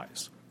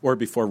dies, or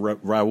before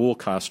Raul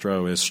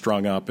Castro is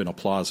strung up in a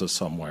plaza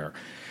somewhere.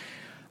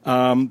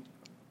 And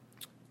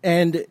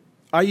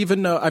I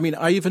even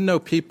know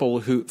people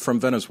who from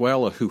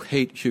Venezuela who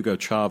hate Hugo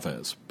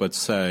Chavez, but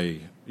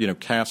say,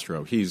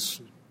 Castro,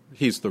 he's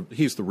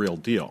the real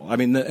deal. I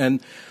mean,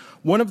 and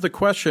one of the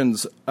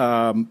questions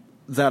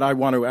that I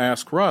want to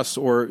ask Russ,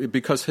 or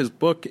because his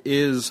book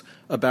is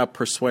about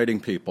persuading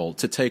people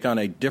to take on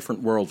a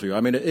different worldview. I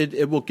mean,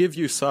 it will give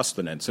you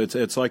sustenance.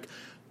 It's like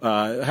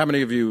how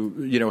many of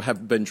you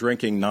have been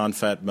drinking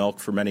non-fat milk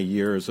for many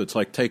years? It's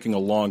like taking a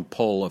long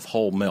pull of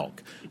whole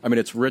milk. I mean,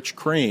 it's rich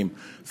cream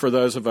for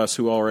those of us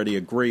who already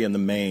agree in the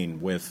main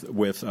with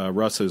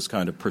Russ's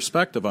kind of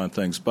perspective on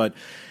things, but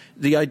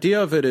the idea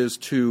of it is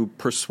to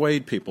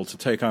persuade people to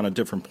take on a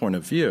different point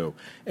of view.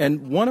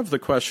 And one of the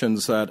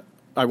questions that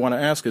I want to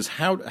ask is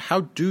how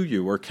do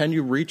you or can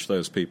you reach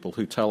those people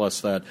who tell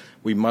us that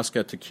we must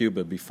get to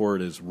Cuba before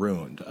it is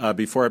ruined,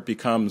 before it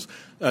becomes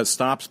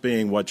stops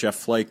being what Jeff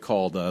Flake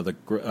called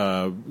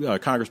the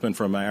congressman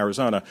from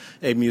Arizona,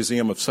 a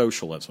museum of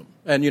socialism.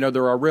 And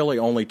there are really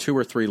only 2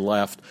 or 3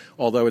 left,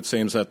 although it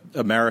seems that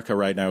America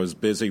right now is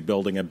busy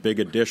building a big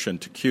addition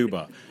to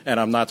Cuba, and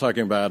I'm not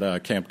talking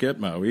about Camp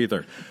Gitmo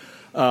either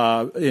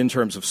in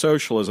terms of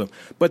socialism.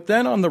 But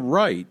then on the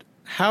right,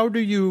 how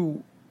do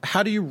you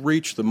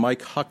reach the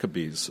Mike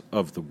Huckabees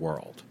of the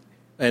world,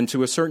 and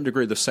to a certain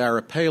degree the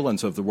Sarah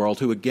Palins of the world,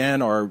 who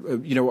again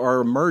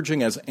are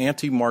emerging as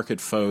anti-market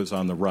foes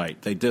on the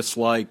right? They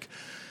dislike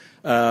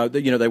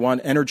They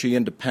want energy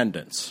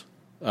independence.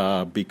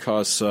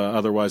 Because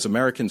otherwise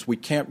Americans, we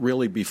can't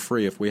really be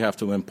free if we have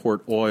to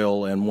import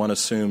oil, and one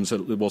assumes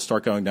that we'll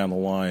start going down the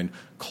line,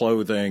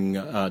 clothing,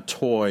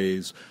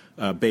 toys,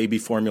 baby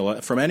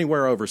formula from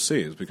anywhere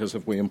overseas, because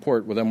if we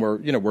import, well, then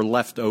we're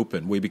left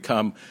open. We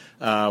become,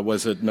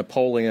 was it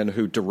Napoleon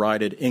who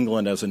derided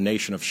England as a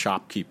nation of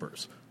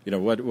shopkeepers?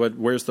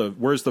 Where's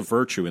the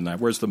virtue in that?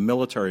 Where's the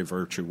military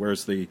virtue?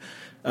 Where's the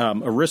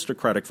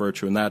aristocratic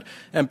virtue in that?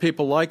 And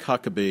people like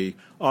Huckabee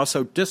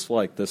also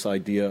dislike this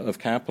idea of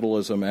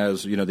capitalism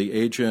as, the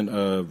agent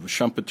of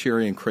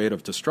Schumpeterian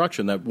creative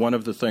destruction. That one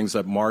of the things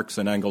that Marx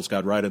and Engels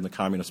got right in the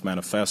Communist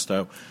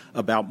Manifesto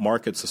about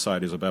market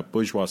societies, about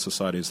bourgeois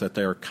societies, that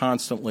they are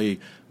constantly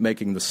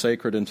making the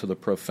sacred into the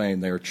profane.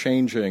 They are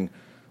changing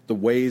the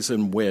ways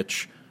in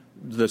which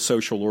the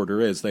social order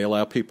is. They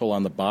allow people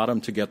on the bottom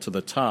to get to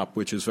the top,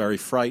 which is very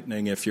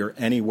frightening if you're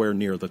anywhere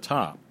near the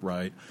top,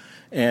 right?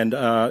 And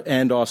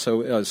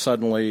also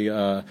suddenly,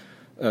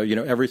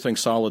 everything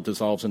solid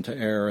dissolves into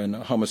air, and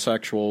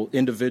homosexual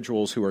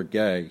individuals who are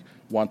gay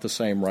want the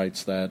same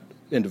rights that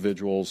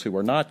individuals who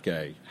are not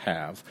gay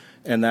have,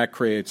 and that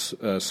creates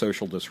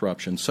social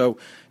disruption. So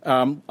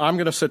I'm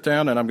going to sit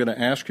down and I'm going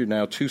to ask you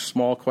now two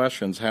small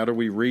questions. How do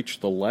we reach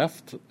the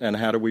left, and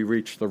how do we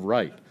reach the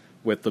right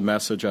with the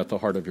message at the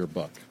heart of your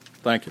book?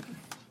 Thank you.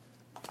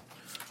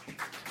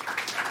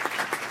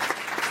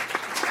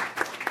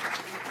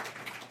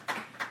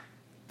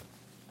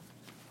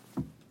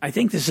 I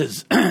think this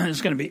is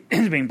going to be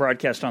being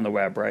broadcast on the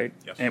web, right?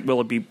 Yes. And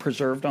will it be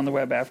preserved on the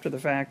web after the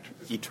fact?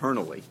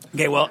 Eternally.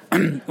 Okay, well,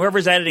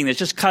 whoever's editing this,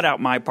 just cut out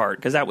my part,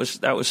 because that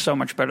was so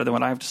much better than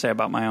what I have to say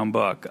about my own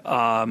book.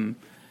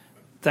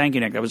 Thank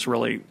you, Nick. That was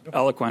really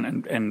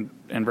eloquent and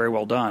very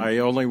well done. I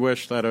only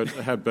wish that it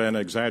had been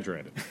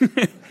exaggerated.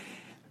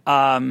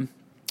 On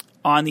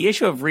the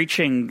issue of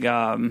reaching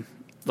the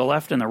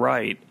left and the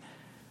right,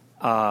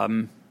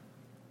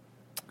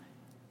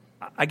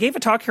 I gave a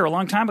talk here a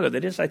long time ago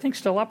that is, I think,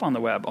 still up on the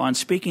web, on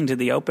speaking to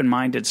the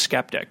open-minded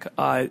skeptic.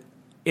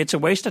 It's a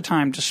waste of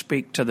time to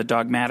speak to the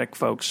dogmatic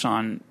folks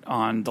on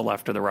the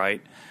left or the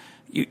right.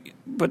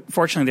 But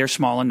fortunately, they're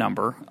small in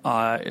number,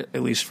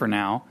 at least for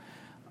now.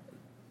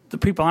 The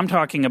people I'm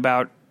talking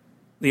about,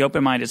 the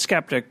open-minded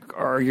skeptic,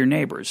 are your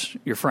neighbors,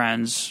 your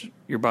friends,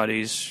 your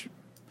buddies,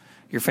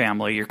 your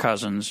family, your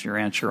cousins, your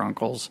aunts, your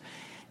uncles.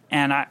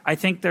 And I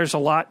think there's a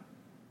lot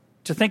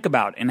to think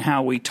about in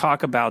how we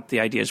talk about the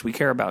ideas we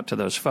care about to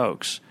those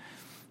folks.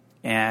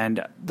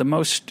 And the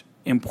most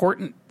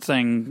important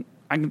thing,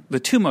 the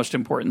two most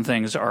important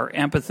things are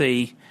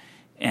empathy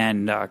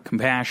and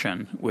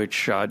compassion,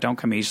 which don't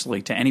come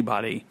easily to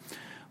anybody,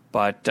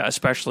 but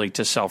especially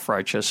to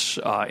self-righteous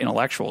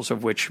intellectuals,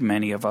 of which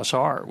many of us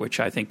are,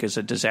 which I think is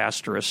a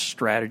disastrous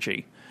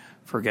strategy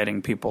for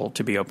getting people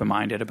to be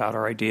open-minded about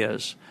our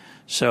ideas.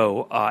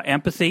 So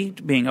empathy,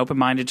 being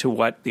open-minded to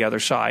what the other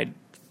side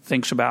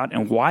thinks about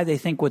and why they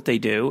think what they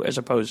do, as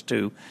opposed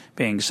to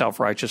being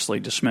self-righteously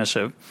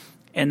dismissive.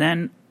 And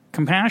then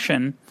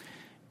compassion,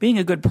 being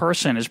a good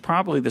person is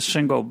probably the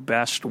single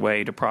best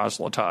way to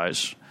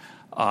proselytize.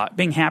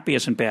 Being happy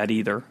isn't bad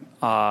either.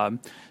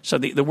 So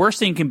the worst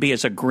thing can be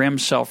is a grim,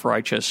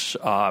 self-righteous,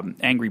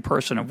 angry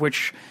person, of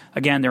which,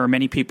 again, there are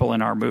many people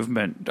in our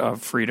movement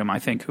of freedom, I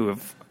think, who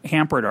have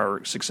hampered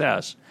our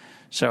success.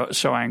 So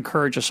I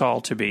encourage us all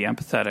to be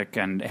empathetic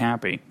and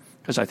happy,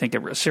 because I think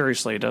it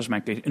does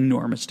make an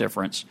enormous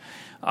difference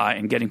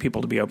in getting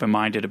people to be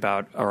open-minded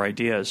about our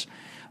ideas.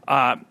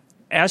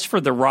 As for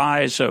the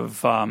rise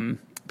of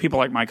people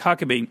like Mike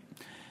Huckabee,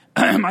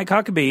 Mike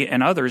Huckabee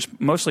and others,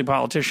 mostly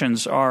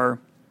politicians, are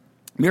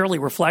merely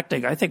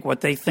reflecting, I think,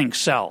 what they think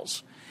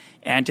sells.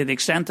 And to the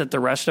extent that the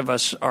rest of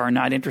us are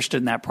not interested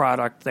in that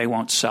product, they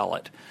won't sell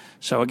it.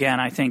 So again,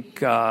 I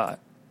think I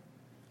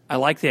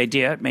like the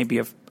idea. It may be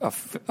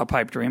a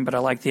pipe dream, but I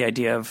like the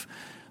idea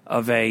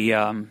of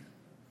an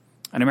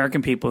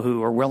American people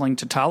who are willing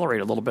to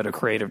tolerate a little bit of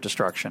creative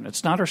destruction.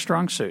 It's not our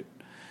strong suit.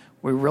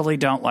 We really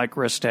don't like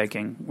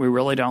risk-taking. We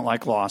really don't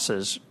like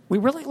losses. We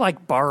really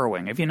like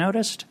borrowing. Have you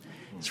noticed?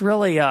 It's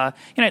really an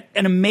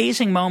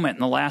amazing moment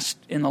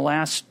in the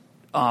last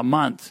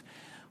month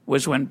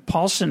was when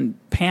Paulson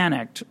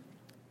panicked,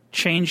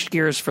 changed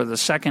gears for the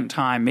second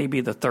time,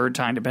 maybe the third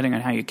time, depending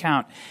on how you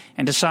count,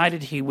 and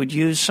decided he would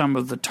use some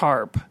of the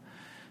TARP,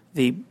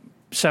 the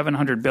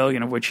 $700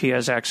 billion of which he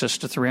has access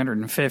to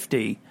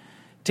 $350,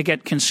 to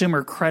get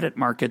consumer credit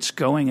markets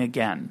going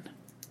again.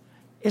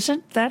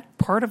 Isn't that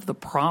part of the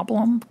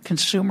problem?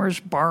 Consumers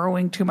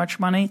borrowing too much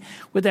money?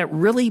 Would that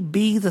really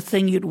be the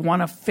thing you'd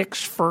want to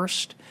fix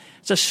first?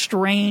 It's a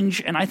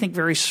strange and I think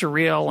very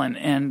surreal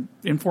and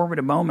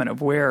informative moment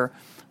of where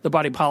the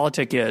body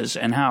politic is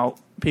and how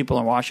people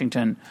in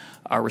Washington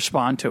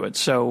respond to it.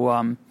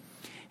 So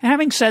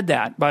having said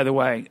that, by the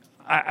way,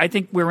 I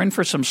think we're in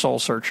for some soul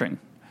searching.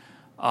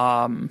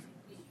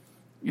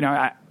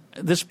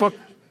 This book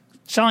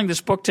selling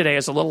this book today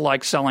is a little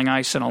like selling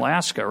ice in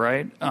Alaska,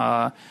 right?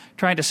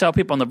 Trying to sell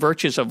people on the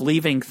virtues of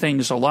leaving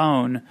things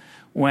alone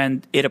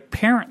when it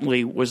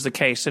apparently was the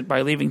case that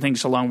by leaving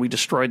things alone we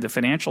destroyed the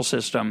financial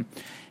system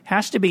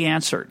has to be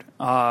answered.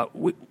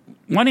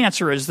 One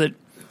answer is that,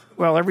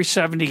 well, every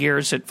 70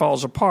 years it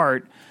falls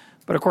apart.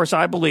 But, of course,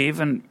 I believe,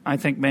 and I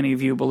think many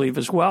of you believe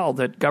as well,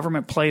 that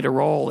government played a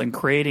role in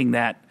creating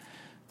that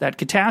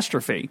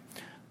catastrophe.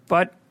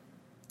 But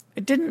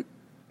it didn't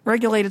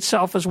regulate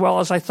itself as well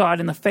as I thought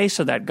in the face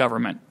of that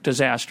government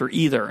disaster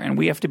either. And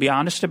we have to be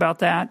honest about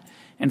that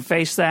and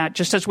face that,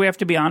 just as we have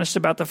to be honest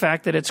about the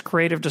fact that it's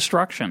creative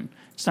destruction.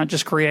 It's not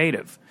just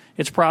creative.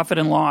 It's profit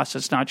and loss.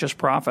 It's not just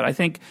profit. I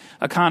think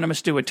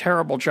economists do a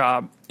terrible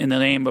job in the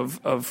name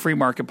of free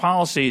market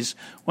policies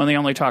when they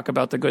only talk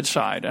about the good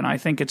side. And I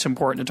think it's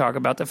important to talk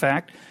about the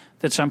fact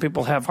that some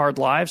people have hard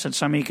lives and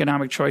some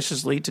economic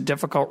choices lead to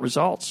difficult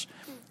results.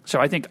 So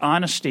I think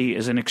honesty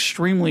is an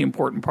extremely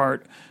important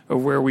part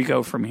of where we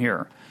go from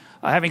here.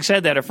 Having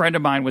said that, a friend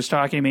of mine was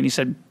talking to me and he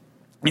said,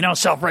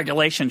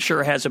 self-regulation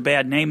sure has a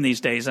bad name these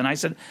days. And I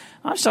said,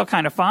 I'm still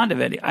kind of fond of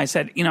it. I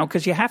said,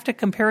 because you have to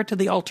compare it to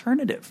the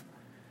alternative.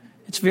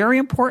 It's very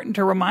important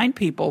to remind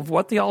people of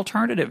what the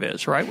alternative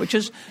is, right, which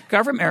is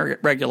government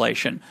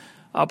regulation.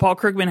 Paul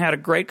Krugman had a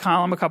great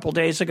column a couple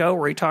days ago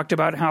where he talked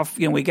about how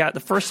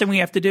the first thing we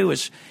have to do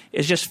is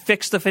just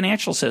fix the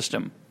financial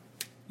system.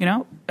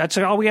 That's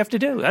all we have to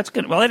do. That's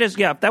good. Well, it is.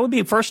 Yeah, that would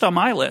be first on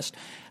my list.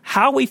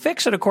 How we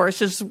fix it, of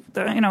course, is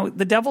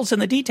the devil's in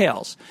the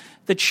details.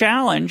 The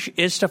challenge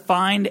is to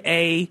find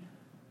a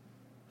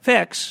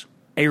fix,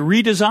 a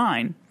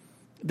redesign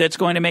that's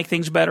going to make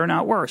things better,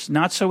 not worse.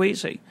 Not so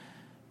easy.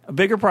 A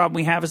bigger problem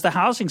we have is the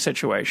housing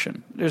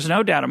situation. There's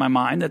no doubt in my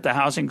mind that the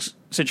housing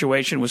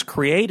situation was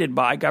created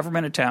by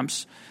government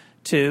attempts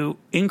to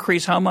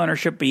increase home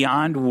ownership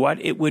beyond what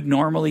it would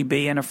normally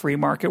be in a free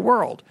market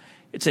world.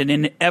 It's an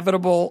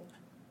inevitable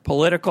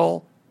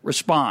political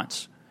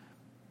response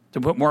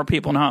to put more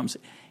people in homes,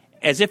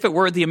 as if it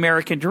were the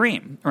American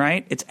dream,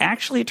 right? It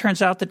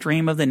turns out the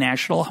dream of the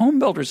National Home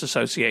Builders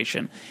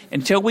Association.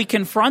 Until we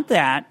confront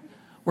that,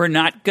 we're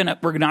not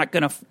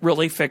gonna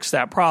really fix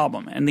that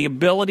problem. And the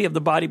ability of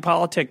the body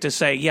politic to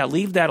say, yeah,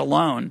 leave that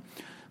alone,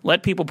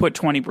 let people put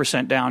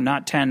 20% down,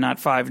 not 10, not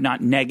 5, not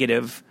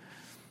negative.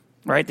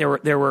 Right? There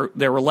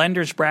were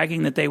lenders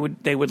bragging that they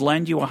would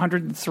lend you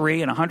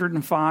 103 and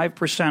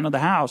 105% of the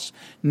house,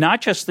 not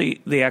just the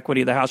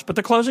equity of the house, but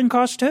the closing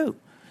costs too.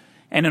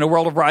 And in a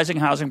world of rising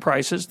housing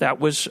prices,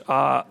 that was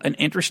an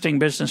interesting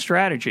business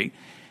strategy.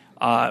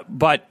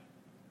 But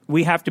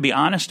we have to be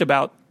honest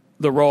about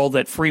the role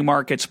that free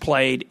markets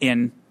played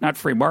in, not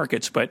free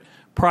markets, but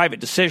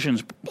private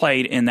decisions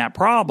played in that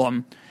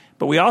problem.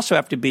 But we also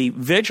have to be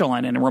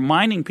vigilant in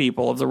reminding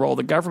people of the role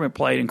the government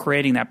played in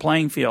creating that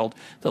playing field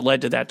that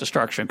led to that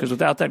destruction. Because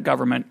without that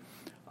government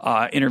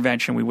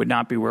intervention, we would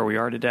not be where we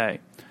are today.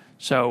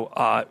 So,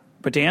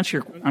 but to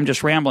answer I'm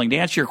just rambling. To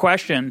answer your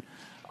question,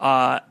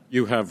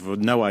 you have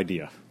no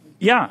idea.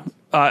 Yeah,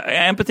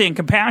 empathy and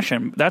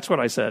compassion. That's what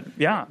I said.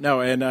 Yeah.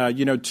 No,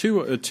 and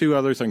two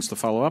other things to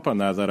follow up on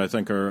that I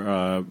think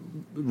are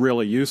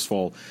really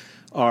useful.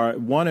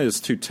 One is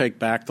to take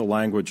back the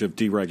language of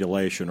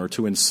deregulation, or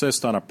to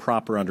insist on a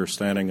proper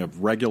understanding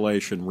of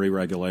regulation,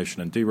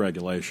 re-regulation, and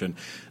deregulation.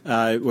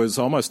 It was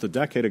almost a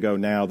decade ago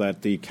now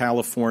that the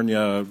California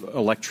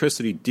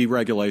electricity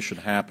deregulation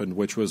happened,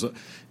 which was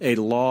a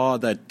law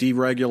that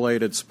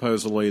deregulated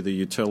supposedly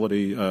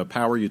the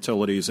power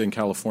utilities in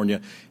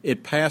California.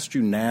 It passed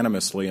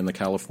unanimously in the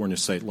California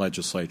state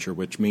legislature,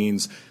 which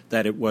means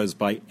that it was,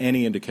 by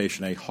any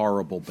indication, a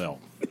horrible bill.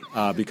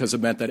 Because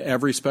it meant that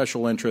every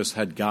special interest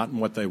had gotten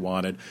what they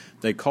wanted.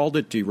 They called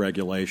it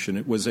deregulation.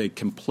 It was a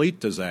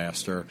complete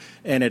disaster,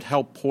 and it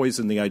helped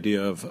poison the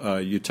idea of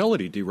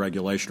utility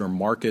deregulation, or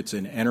markets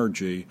in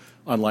energy,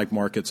 unlike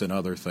markets in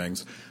other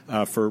things,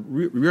 for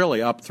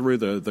really up through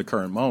the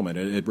current moment.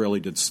 It really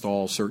did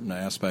stall certain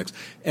aspects.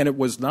 And it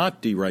was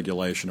not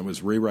deregulation. It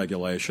was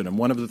re-regulation. And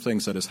one of the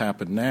things that has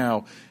happened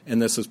now,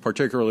 and this is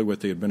particularly with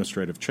the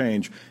administrative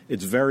change,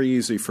 it's very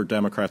easy for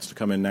Democrats to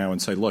come in now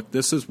and say, look,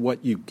 this is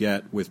what you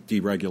get with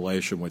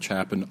deregulation, which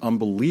happened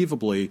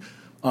unbelievably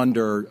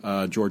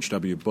under George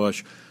W.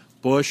 Bush.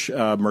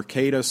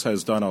 Mercatus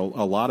has done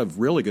a lot of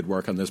really good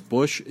work on this.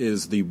 Bush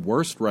is the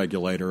worst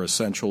regulator,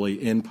 essentially,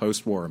 in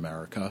post-war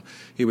America.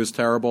 He was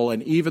terrible,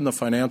 and even the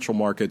financial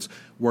markets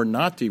were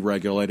not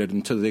deregulated,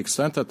 and to the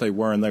extent that they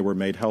were, and they were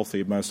made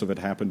healthy, most of it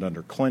happened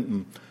under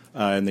Clinton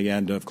and the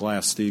end of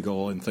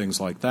Glass-Steagall and things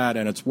like that.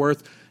 And it's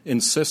worth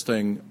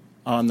insisting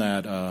on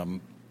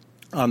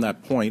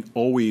that point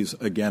always,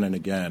 again and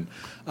again.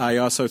 I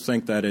also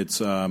think that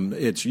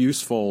it's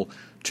useful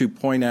to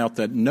point out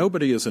that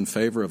nobody is in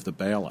favor of the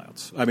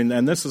bailouts. I mean,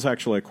 and this is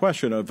actually a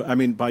question of,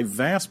 by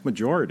vast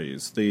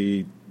majorities,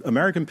 the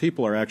American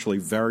people are actually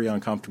very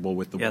uncomfortable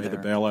with the way the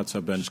bailouts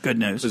have been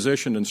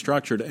positioned and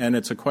structured, and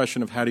it's a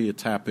question of how do you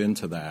tap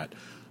into that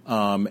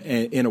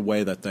in a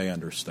way that they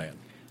understand.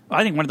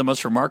 I think one of the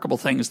most remarkable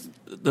things,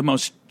 the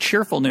most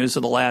cheerful news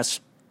of the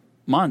last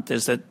month,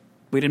 is that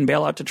we didn't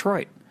bail out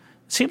Detroit.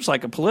 seems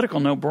like a political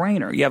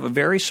no-brainer. You have a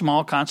very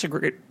small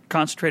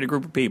concentrated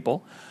group of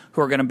people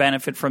who are going to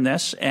benefit from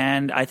this,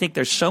 and I think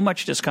there's so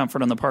much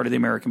discomfort on the part of the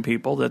American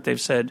people that they've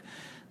said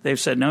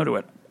no to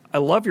it. I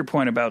love your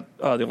point about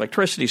the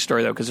electricity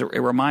story, though, because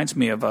it reminds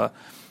me of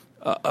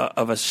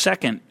a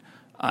second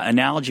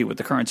analogy with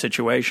the current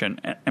situation.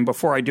 And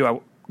before I do, I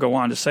go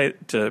on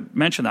to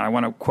mention that I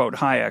want to quote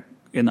Hayek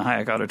in the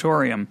Hayek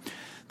Auditorium.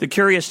 The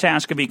curious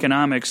task of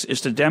economics is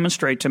to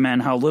demonstrate to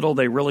men how little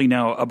they really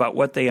know about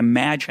what they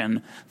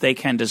imagine they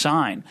can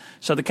design.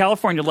 So the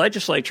California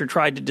legislature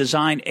tried to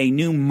design a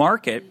new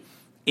market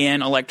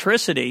in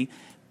electricity.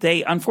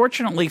 They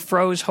unfortunately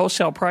froze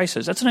wholesale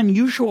prices. That's an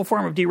unusual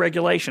form of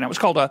deregulation. It was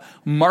called a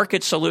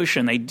market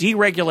solution. They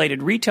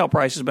deregulated retail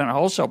prices but not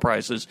wholesale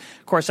prices.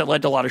 Of course, that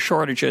led to a lot of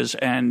shortages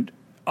and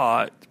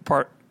an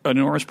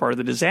enormous part of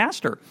the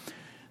disaster.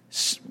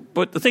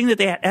 But the thing that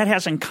that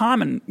has in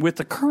common with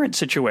the current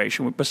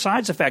situation,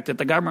 besides the fact that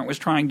the government was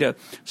trying to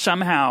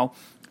somehow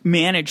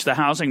manage the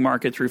housing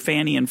market through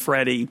Fannie and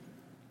Freddie,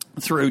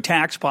 through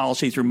tax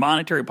policy, through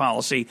monetary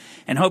policy,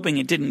 and hoping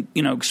it didn't,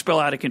 spill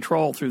out of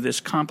control through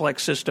this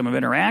complex system of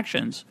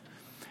interactions,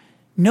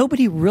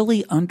 nobody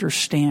really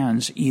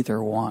understands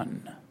either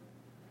one.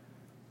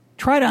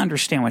 Try to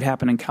understand what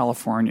happened in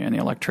California in the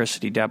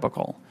electricity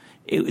debacle.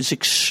 It was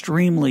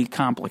extremely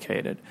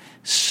complicated.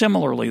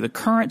 Similarly, the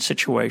current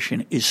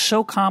situation is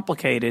so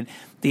complicated,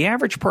 the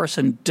average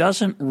person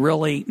doesn't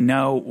really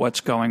know what's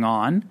going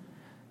on.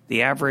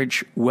 The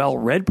average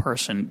well-read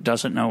person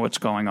doesn't know what's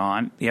going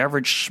on. The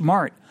average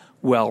smart,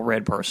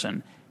 well-read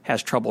person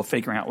has trouble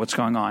figuring out what's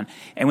going on.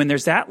 And when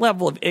there's that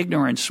level of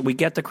ignorance, we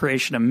get the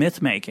creation of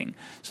myth-making.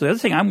 So the other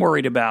thing I'm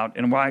worried about,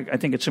 and why I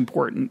think it's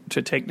important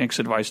to take Nick's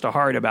advice to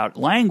heart about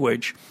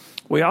language,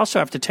 we also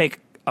have to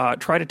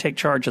try to take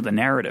charge of the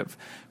narrative.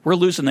 We're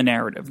losing the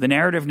narrative. The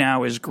narrative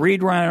now is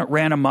greed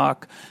ran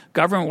amok.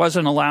 Government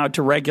wasn't allowed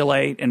to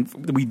regulate, and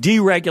we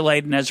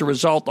deregulated, and as a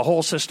result, the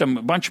whole system,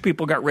 a bunch of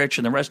people got rich,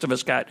 and the rest of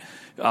us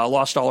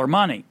lost all our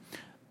money.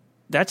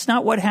 That's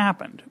not what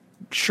happened.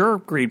 Sure,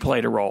 greed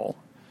played a role,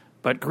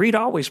 but greed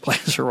always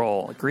plays a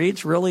role.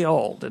 Greed's really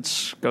old.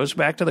 It goes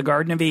back to the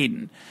Garden of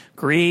Eden.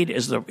 Greed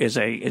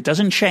it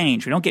doesn't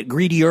change. We don't get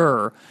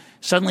greedier.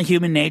 Suddenly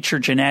human nature,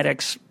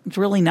 genetics, it's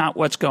really not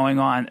what's going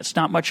on. It's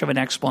not much of an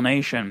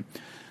explanation.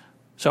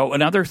 So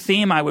another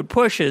theme I would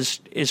push is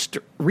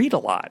to read a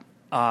lot.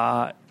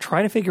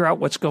 Try to figure out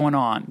what's going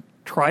on.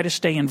 Try to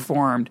stay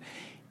informed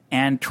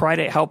and try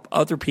to help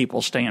other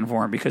people stay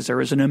informed, because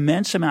there is an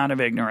immense amount of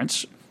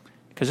ignorance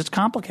because it's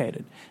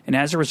complicated. And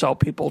as a result,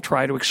 people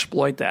try to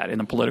exploit that in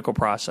the political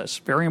process.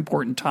 Very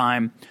important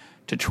time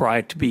to try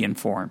to be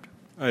informed.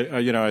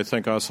 I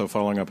think also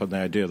following up on the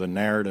idea of the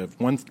narrative,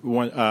 one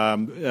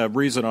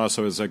reason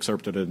also is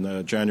excerpted in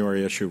the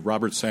January issue.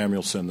 Robert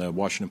Samuelson, the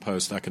Washington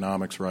Post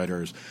economics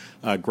writer,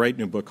 a great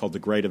new book called The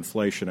Great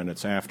Inflation and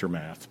Its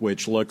Aftermath,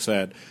 which looks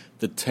at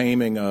the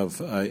taming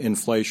of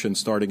inflation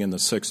starting in the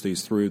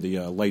 60s through the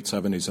late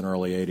 70s and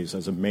early 80s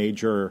as a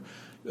major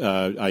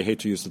I hate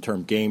to use the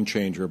term game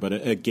changer, but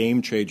a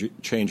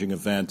game-changing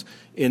event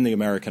in the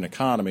American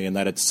economy, and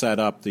that it set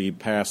up the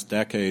past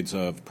decades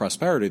of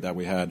prosperity that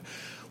we had.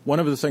 One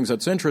of the things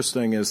that's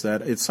interesting is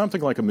that it's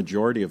something like a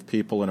majority of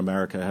people in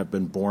America have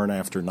been born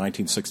after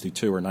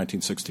 1962 or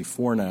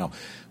 1964 now,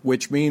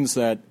 which means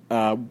that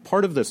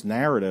part of this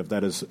narrative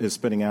that is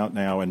spinning out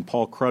now, and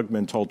Paul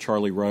Krugman told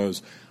Charlie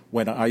Rose,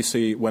 when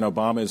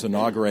Obama is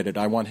inaugurated,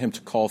 I want him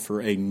to call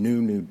for a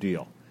New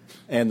Deal.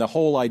 And the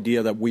whole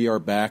idea that we are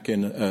back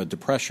in a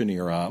Depression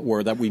era,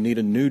 or that we need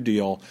a New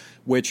Deal,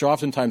 which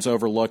oftentimes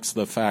overlooks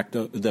the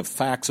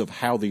facts of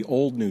how the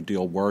old New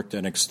Deal worked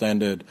and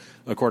extended,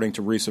 according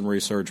to recent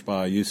research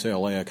by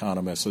UCLA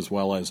economists, as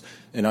well as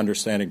an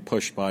understanding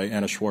pushed by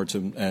Anna Schwartz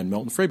and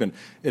Milton Friedman.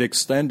 It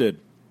extended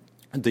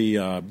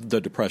the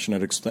Depression.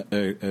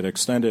 It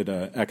extended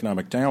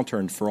economic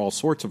downturn for all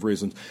sorts of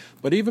reasons.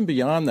 But even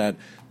beyond that,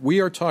 we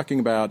are talking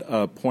about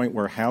a point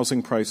where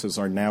housing prices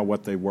are now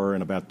what they were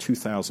in about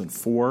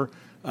 2004,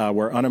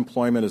 where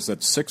unemployment is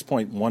at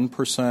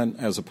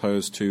 6.1% as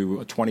opposed to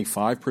 25%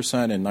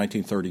 in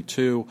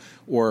 1932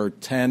 or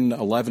 10, 11%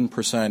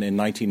 in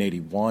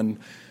 1981.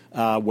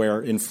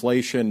 Where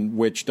inflation,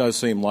 which does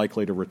seem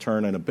likely to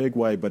return in a big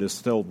way but is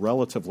still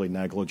relatively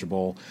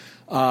negligible,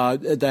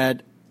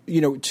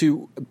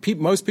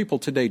 most people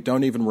today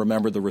don't even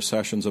remember the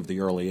recessions of the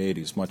early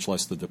 80s, much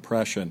less the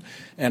Depression.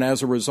 And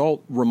as a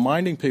result,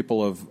 reminding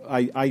people of,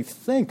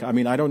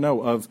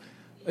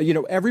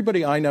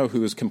 everybody I know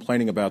who is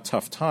complaining about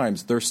tough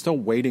times, they're still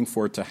waiting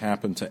for it to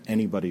happen to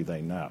anybody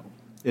they know.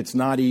 It's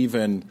not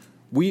even,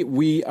 the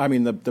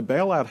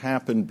bailout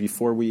happened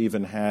before we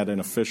even had an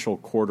official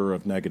quarter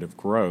of negative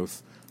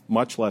growth,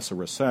 much less a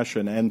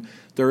recession. And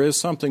there is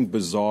something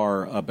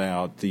bizarre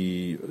about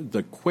the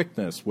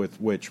quickness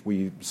with which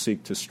we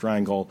seek to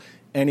strangle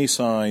any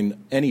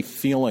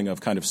feeling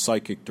of kind of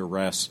psychic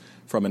duress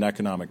from an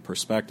economic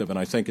perspective. And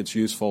I think it's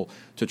useful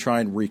to try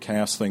and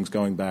recast things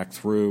going back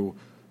through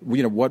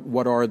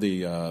what are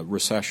the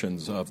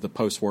recessions of the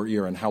post-war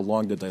era, and how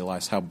long did they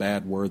last? How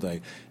bad were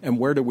they? And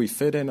where do we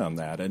fit in on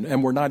that?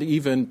 And we're not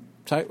even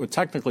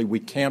technically, we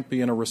can't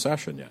be in a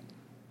recession yet.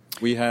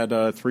 We had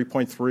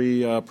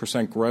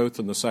 3.3% growth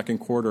in the second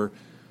quarter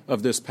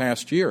of this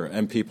past year,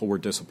 and people were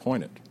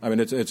disappointed. I mean,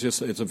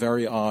 it's a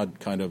very odd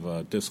kind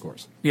of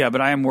discourse. Yeah,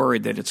 but I am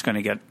worried that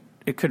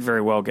it could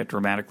very well get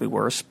dramatically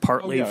worse.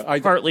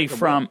 Partly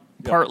from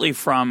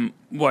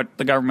what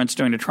the government's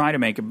doing to try to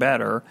make it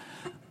better,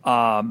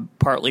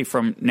 partly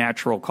from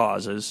natural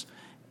causes.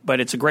 But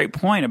it's a great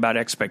point about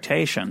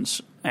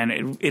expectations, and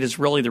it is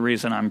really the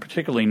reason I'm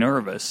particularly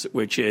nervous,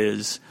 which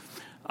is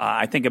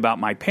I think about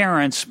my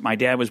parents. My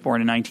dad was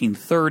born in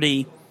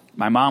 1930.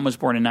 My mom was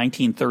born in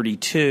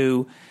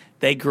 1932.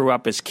 They grew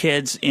up as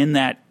kids in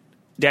that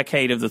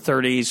decade of the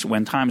 30s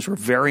when times were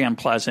very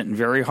unpleasant and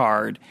very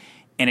hard,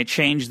 and it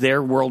changed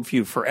their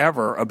worldview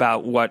forever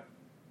about what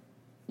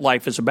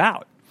life is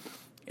about.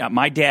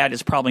 My dad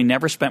has probably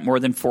never spent more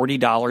than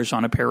 $40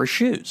 on a pair of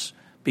shoes,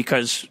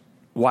 because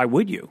why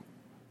would you?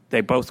 They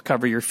both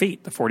cover your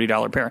feet, the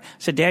 $40 pair. I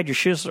said, Dad, your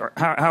shoes,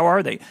 how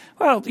are they?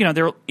 Well,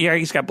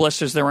 he's got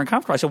blisters. They're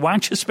uncomfortable. I said, why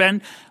don't you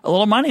spend a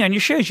little money on your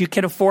shoes? You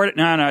can afford it.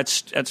 No,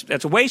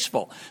 it's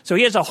wasteful. So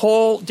he has a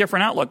whole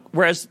different outlook.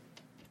 Whereas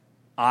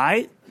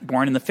I,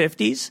 born in the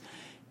 50s,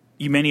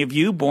 many of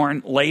you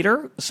born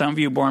later, some of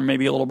you born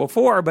maybe a little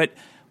before, but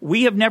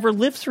we have never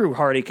lived through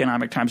hard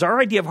economic times. Our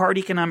idea of hard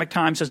economic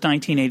times is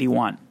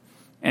 1981.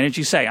 And as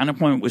you say,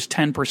 unemployment was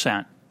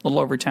 10%. A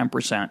little over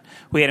 10%.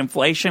 We had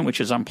inflation, which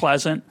is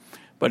unpleasant,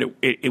 but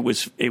it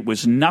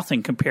was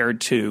nothing compared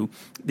to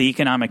the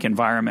economic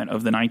environment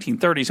of the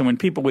 1930s. And when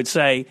people would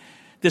say,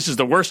 this is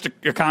the worst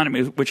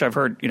economy, which I've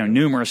heard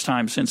numerous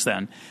times since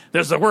then,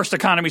 this is the worst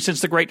economy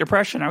since the Great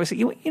Depression, I would say,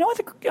 you know what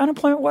the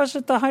unemployment was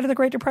at the height of the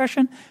Great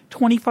Depression?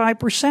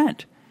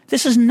 25%.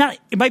 This is not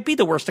 – it might be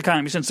the worst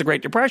economy since the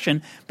Great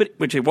Depression,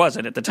 which it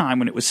wasn't at the time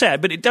when it was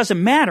said, but it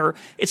doesn't matter.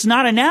 It's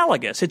not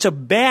analogous. It's a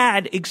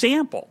bad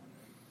example.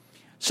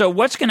 So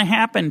what's going to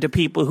happen to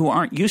people who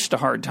aren't used to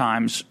hard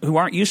times, who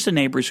aren't used to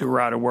neighbors who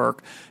are out of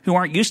work, who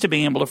aren't used to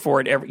being able to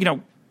afford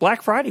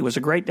Black Friday was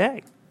a great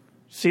day.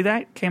 See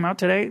that? Came out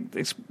today.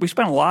 We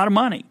spent a lot of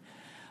money.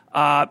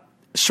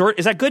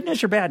 Is that good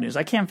news or bad news?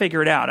 I can't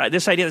figure it out.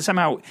 This idea that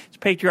somehow it's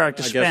patriotic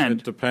to spend. I guess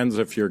it depends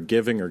if you're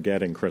giving or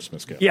getting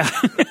Christmas gifts. Yeah.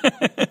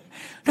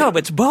 No, but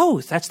it's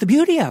both. That's the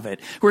beauty of it.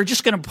 We're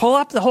just going to pull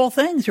up the whole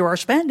thing through our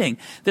spending.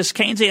 This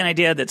Keynesian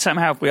idea that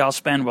somehow if we all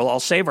spend, we'll all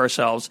save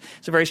ourselves,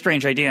 it's a very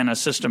strange idea in a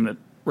system that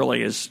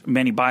really is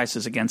many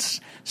biases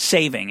against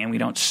saving, and we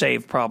don't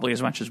save probably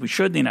as much as we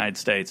should in the United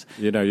States.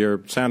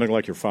 You're sounding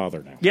like your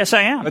father now. Yes,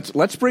 I am.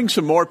 Let's bring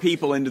some more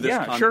people into this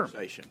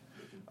conversation.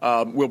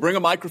 Sure. We'll bring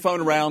a microphone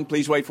around.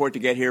 Please wait for it to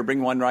get here.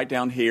 Bring one right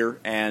down here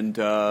and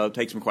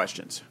take some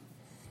questions.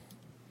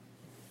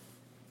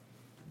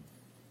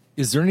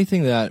 Is there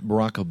anything that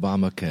Barack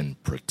Obama can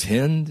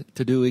pretend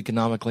to do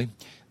economically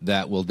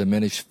that will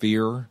diminish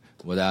fear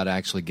without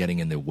actually getting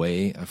in the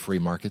way of free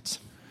markets?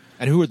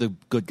 And who are the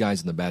good guys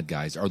and the bad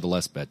guys, or the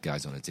less bad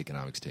guys on its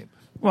economics team?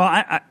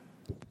 Well,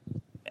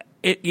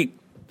 the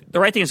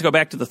right thing is to go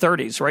back to the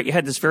 30s, right? You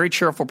had this very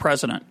cheerful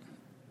president,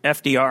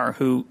 FDR,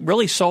 who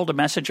really sold a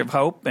message of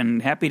hope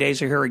and happy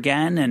days are here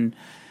again.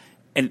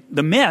 And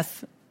the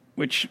myth,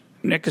 which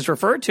Nick has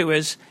referred to,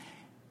 is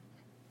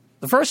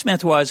the first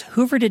myth was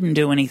Hoover didn't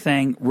do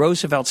anything.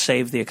 Roosevelt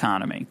saved the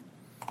economy.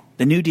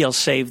 The New Deal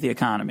saved the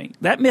economy.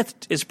 That myth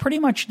is pretty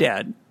much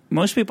dead.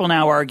 Most people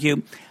now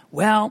argue,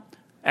 well,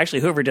 actually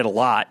Hoover did a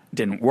lot,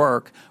 didn't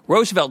work.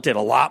 Roosevelt did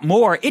a lot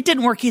more. It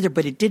didn't work either,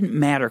 but it didn't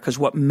matter because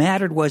what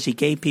mattered was he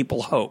gave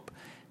people hope.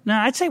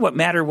 Now, I'd say what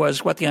mattered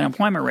was what the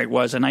unemployment rate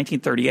was in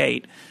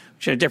 1938,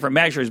 which had different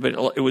measures,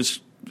 but it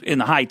was in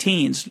the high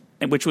teens,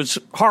 which was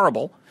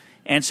horrible.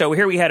 And so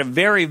here we had a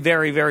very,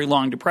 very, very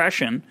long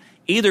depression,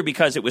 either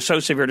because it was so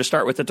severe to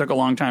start with it took a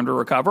long time to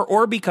recover,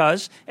 or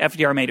because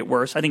FDR made it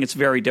worse. I think it's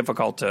very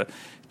difficult to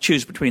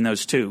choose between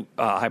those two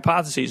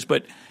hypotheses.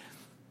 But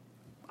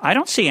I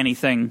don't see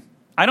anything.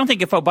 I don't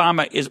think if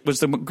Obama was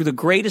the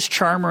greatest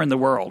charmer in the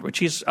world, which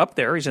he's up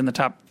there, he's in the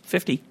top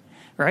 50,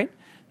 right?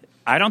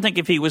 I don't think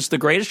if he was the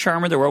greatest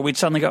charmer in the world, we'd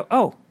suddenly go,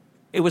 oh,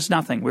 it was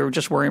nothing. We were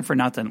just worrying for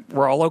nothing.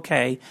 We're all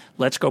okay.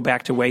 Let's go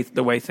back to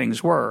the way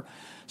things were.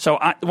 So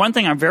one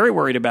thing I'm very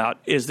worried about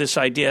is this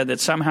idea that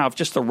somehow if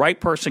just the right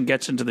person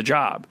gets into the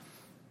job,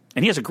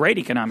 and he has a great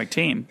economic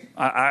team.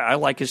 I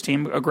like his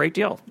team a great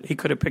deal. He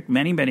could have picked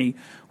many, many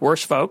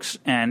worse folks,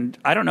 and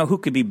I don't know who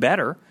could be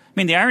better. I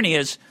mean, the irony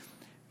is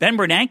Ben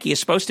Bernanke is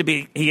supposed to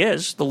be, he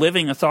is, the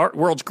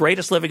world's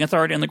greatest living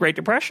authority in the Great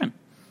Depression.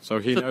 So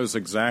he knows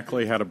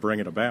exactly how to bring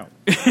it about.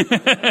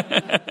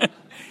 I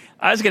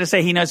was going to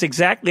say he knows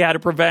exactly how to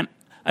prevent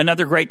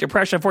another Great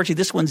Depression. Unfortunately,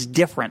 this one's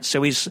different,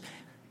 so he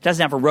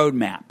doesn't have a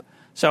roadmap.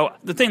 So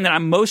the thing that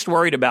I'm most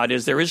worried about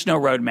is there is no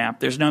roadmap,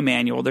 there's no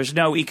manual, there's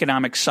no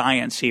economic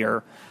science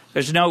here,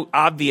 there's no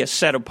obvious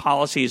set of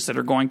policies that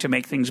are going to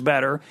make things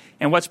better.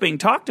 And what's being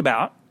talked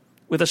about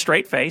with a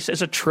straight face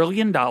is $1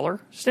 trillion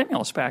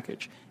stimulus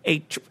package.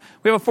 We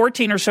have a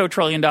 $14 or so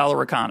trillion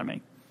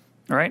economy,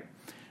 all right?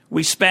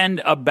 We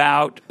spend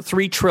about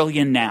 $3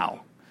 trillion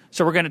now.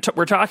 So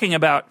we're talking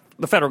about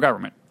the federal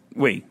government.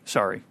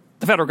 The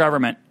federal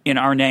government in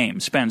our name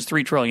spends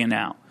 $3 trillion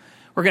now.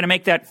 We're going to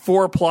make that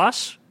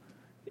 4+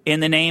 in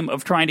the name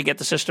of trying to get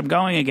the system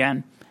going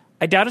again.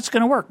 I doubt it's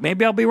going to work.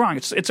 Maybe I'll be wrong.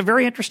 It's a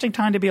very interesting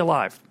time to be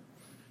alive.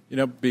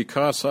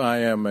 Because I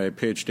am a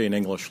PhD in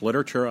English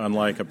literature,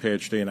 unlike a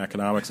PhD in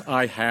economics,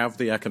 I have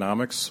the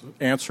economics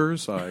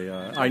answers.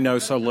 I know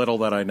so little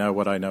that I know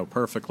what I know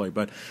perfectly.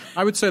 But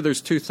I would say there's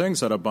two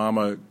things that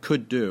Obama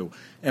could do.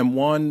 And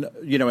one,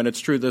 and it's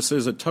true, this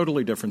is a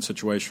totally different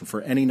situation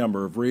for any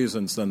number of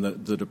reasons than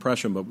the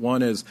Depression. But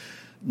one is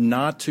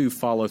not to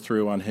follow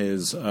through on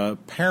his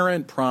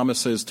apparent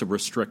promises to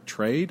restrict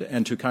trade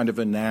and to kind of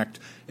enact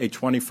a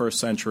 21st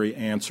century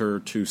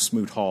answer to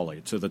Smoot-Hawley,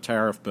 to the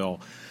tariff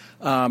bill.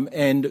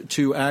 And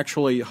to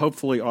actually,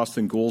 hopefully,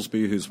 Austin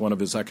Goolsbee, who's one of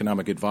his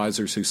economic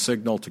advisors, who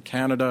signaled to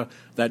Canada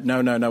that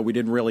no, we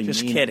didn't really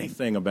mean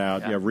anything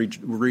about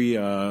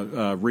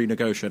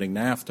renegotiating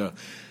NAFTA,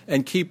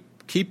 and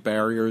keep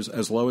barriers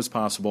as low as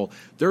possible.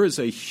 There is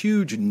a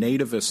huge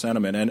nativist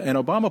sentiment, and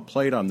Obama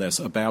played on this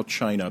about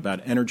China,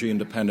 about energy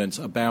independence,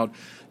 about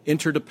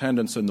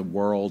interdependence in the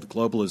world,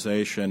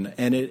 globalization,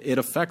 and it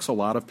affects a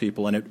lot of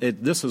people. And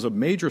this is a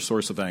major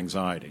source of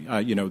anxiety,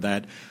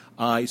 that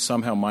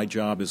somehow my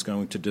job is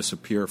going to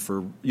disappear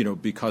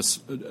because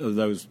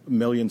those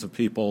millions of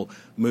people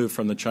move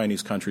from the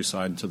Chinese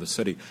countryside into the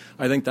city.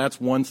 I think that's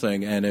one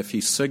thing. And if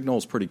he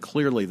signals pretty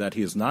clearly that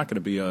he is not going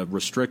to be a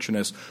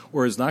restrictionist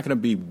or is not going to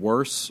be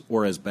worse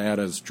or as bad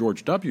as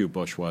George W.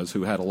 Bush was,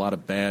 who had a lot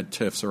of bad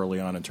tiffs early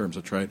on in terms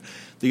of trade.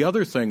 The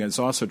other thing is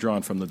also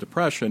drawn from the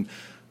Depression.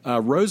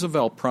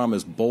 Roosevelt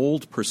promised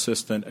bold,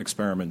 persistent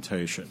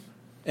experimentation.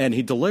 And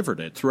he delivered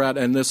it throughout.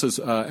 And this is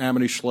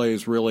Amity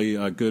Schlei's really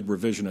good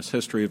revisionist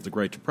history of the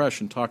Great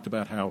Depression, talked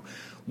about how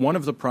one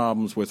of the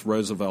problems with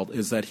Roosevelt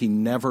is that he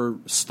never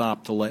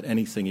stopped to let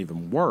anything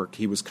even work.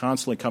 He was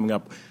constantly coming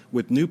up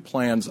with new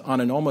plans on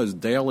an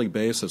almost daily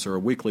basis or a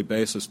weekly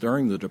basis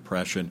during the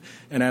Depression.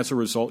 And as a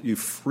result, you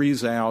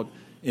freeze out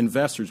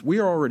investors. We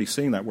are already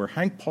seeing that where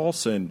Hank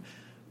Paulson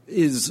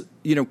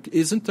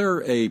isn't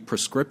there a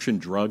prescription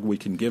drug we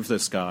can give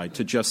this guy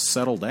to just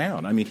settle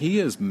down? I mean, he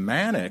is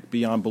manic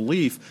beyond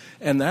belief,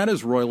 and that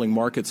is roiling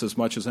markets as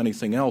much as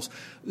anything else.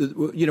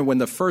 When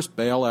the first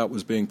bailout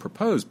was being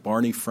proposed,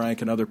 Barney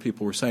Frank and other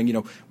people were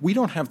saying, we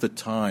don't have the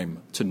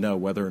time to know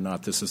whether or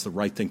not this is the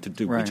right thing to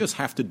do. Right. We just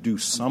have to do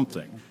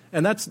something.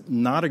 And that's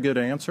not a good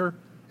answer.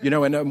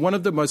 And one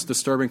of the most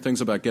disturbing things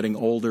about getting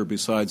older,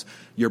 besides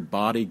your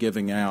body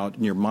giving out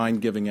and your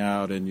mind giving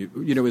out, and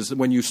is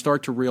when you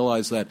start to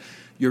realize that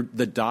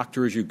the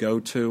doctors you go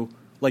to,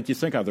 like you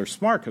think, they're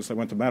smart because they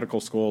went to medical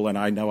school, and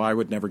I know I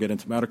would never get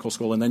into medical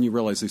school, and then you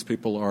realize these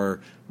people are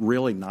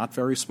really not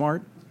very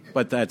smart,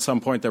 but at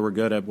some point they were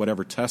good at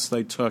whatever tests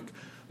they took,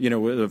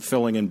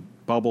 filling in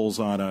bubbles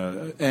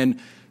and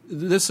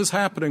this is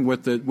happening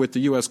with the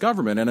U.S.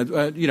 government, and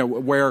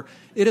where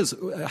it is.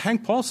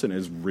 Hank Paulson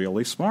is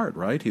really smart,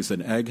 right? He's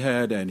an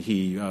egghead, and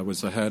he was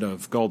the head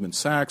of Goldman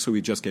Sachs, who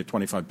he just gave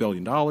 $25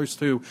 billion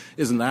to.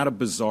 Isn't that a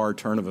bizarre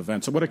turn of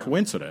events? So what a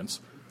coincidence!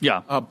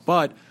 Yeah.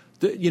 But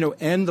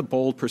end the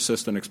bold,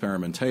 persistent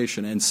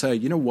experimentation, and say,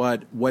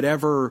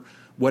 whatever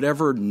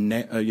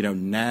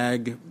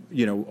nag,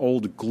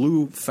 old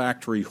glue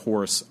factory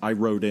horse I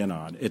rode in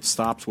on, it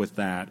stops with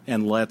that,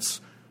 and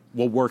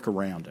we'll work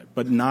around it,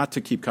 but not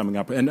to keep coming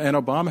up. And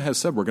Obama has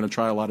said we're going to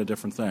try a lot of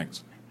different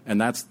things,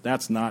 and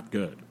that's not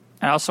good.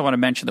 I also want to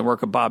mention the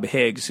work of Bob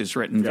Higgs, who's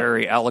written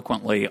very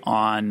eloquently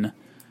on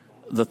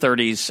the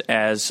 30s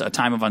as a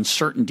time of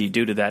uncertainty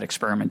due to that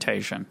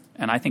experimentation.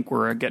 And I think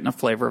we're getting a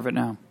flavor of it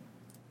now.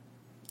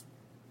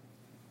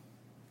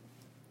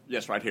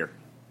 Yes, right here.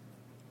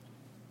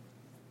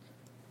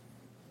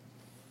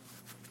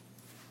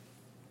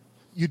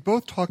 You'd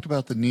both talked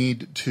about the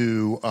need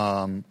to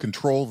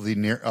control the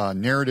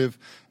narrative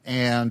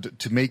and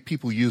to make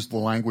people use the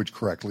language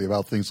correctly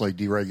about things like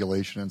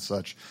deregulation and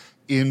such.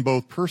 In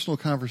both personal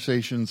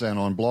conversations and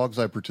on blogs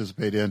I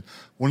participate in,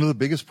 one of the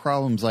biggest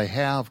problems I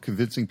have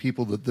convincing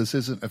people that this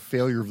isn't a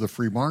failure of the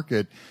free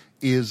market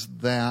is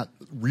that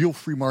real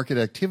free market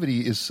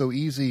activity is so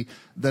easy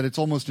that it's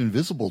almost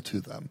invisible to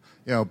them.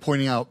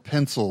 Pointing out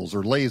pencils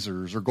or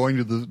lasers or going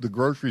to the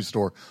grocery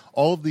store,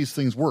 all of these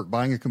things work.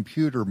 Buying a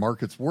computer,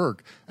 markets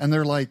work. And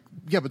they're like,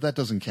 yeah, but that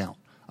doesn't count.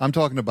 I'm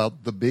talking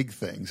about the big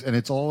things. And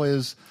it's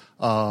always,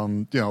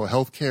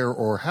 healthcare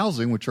or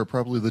housing, which are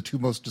probably the two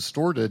most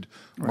distorted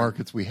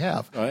markets we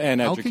have.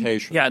 And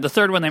education. The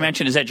third one they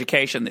mentioned is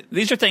education.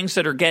 These are things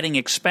that are getting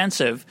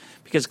expensive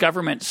because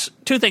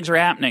two things are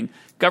happening.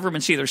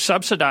 Government's either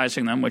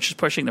subsidizing them, which is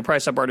pushing the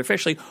price up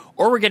artificially,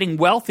 or we're getting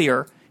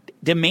wealthier,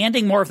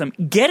 demanding more of them,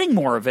 getting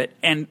more of it,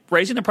 and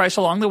raising the price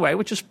along the way,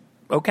 which is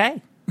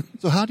okay.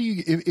 So how do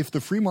you, if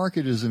the free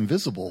market is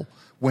invisible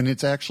when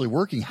it's actually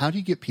working, how do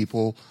you get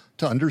people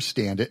to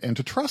understand it and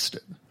to trust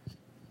it?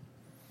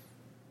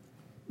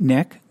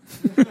 Nick?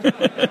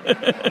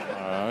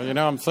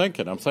 I'm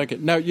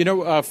thinking.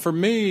 Now, for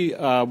me,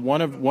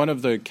 one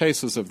of the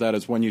cases of that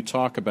is when you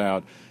talk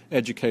about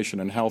education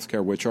and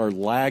healthcare, which are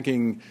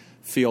lagging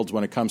fields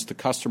when it comes to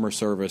customer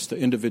service, to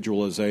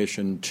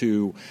individualization,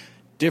 to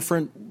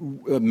different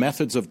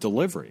methods of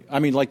delivery. I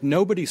mean, like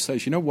nobody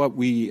says, you know what,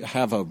 we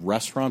have a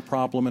restaurant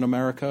problem in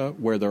America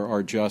where there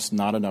are just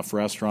not enough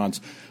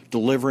restaurants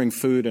delivering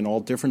food in all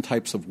different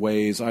types of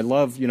ways. I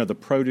love, the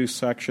produce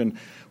section.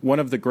 One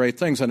of the great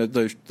things, and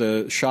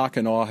the shock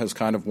and awe has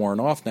kind of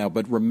worn off now,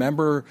 but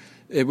remember,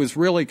 it was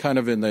really kind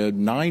of in the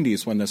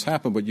 90s when this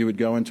happened, but you would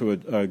go into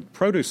a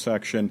produce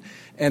section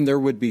and there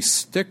would be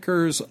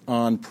stickers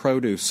on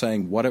produce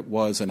saying what it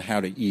was and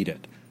how to eat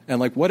it. And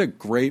what a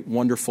great,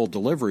 wonderful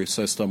delivery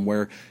system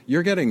where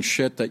you're getting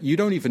shit that you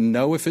don't even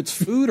know if it's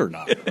food or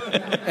not.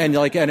 and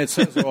it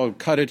says, oh,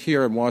 cut it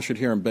here and wash it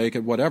here and bake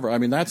it, whatever. I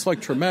mean, that's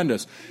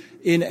tremendous.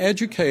 In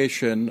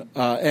education,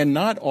 and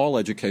not all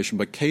education,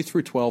 but K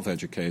through 12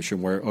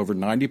 education, where over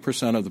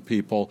 90% of the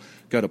people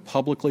go to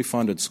publicly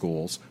funded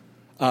schools,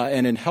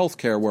 and in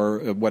healthcare,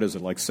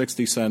 where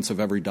 60 cents of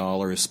every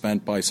dollar is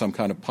spent by some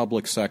kind of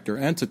public sector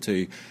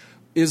entity.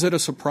 Is it a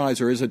surprise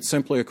or is it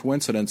simply a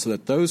coincidence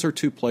that those are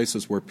two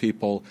places where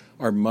people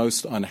are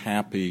most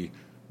unhappy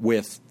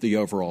with the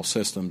overall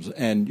systems?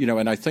 And,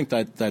 and I think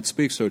that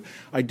speaks to it.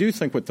 I do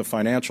think with the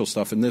financial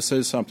stuff, and this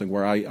is something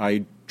where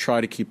I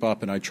try to keep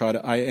up and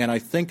I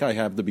think I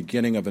have the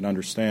beginning of an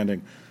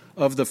understanding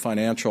of the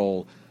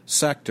financial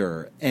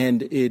sector,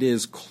 and it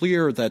is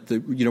clear that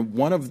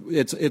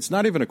it's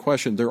not even a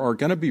question. There are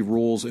going to be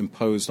rules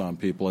imposed on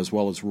people as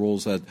well as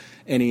rules that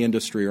any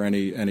industry or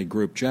any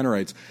group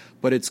generates.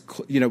 But it's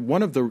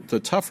one of the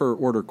tougher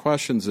order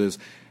questions is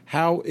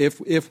how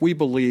if we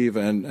believe,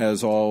 and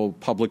as all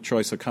public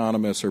choice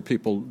economists or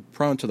people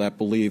prone to that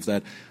believe,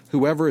 that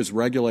whoever is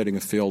regulating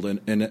a field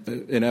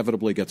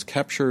inevitably gets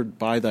captured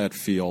by that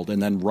field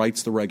and then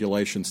writes the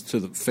regulations to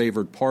the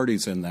favored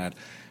parties in that.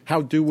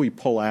 How do we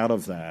pull out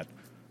of that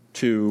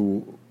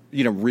to,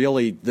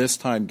 really this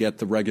time get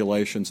the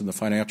regulations in the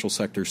financial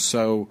sector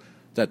so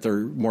that they're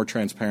more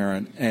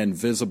transparent and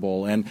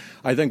visible? And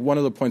I think one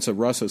of the points that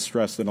Russ has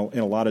stressed in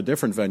a lot of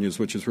different venues,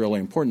 which is really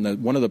important, that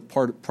one of the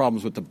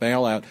problems with the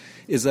bailout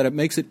is that it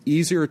makes it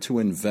easier to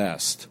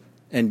invest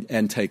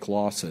and take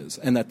losses.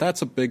 And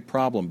that's a big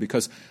problem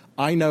because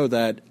I know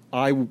that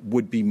I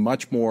would be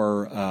much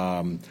more,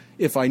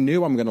 if I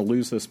knew I'm going to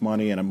lose this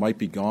money and it might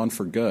be gone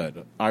for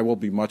good, I will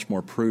be much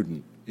more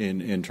prudent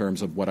in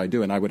terms of what I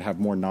do, and I would have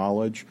more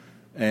knowledge.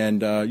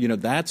 And,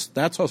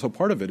 that's also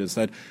part of it is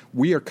that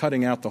we are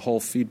cutting out the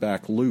whole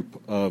feedback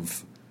loop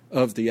of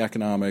the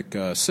economic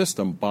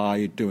system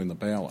by doing the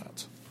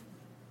bailouts.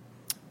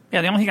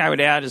 Yeah, the only thing I would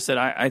add is that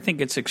I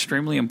think it's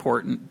extremely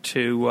important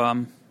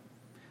to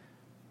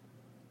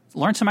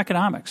learn some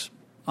economics.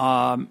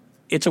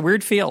 It's a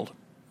weird field.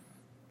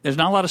 There's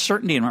not a lot of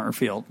certainty in our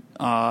field.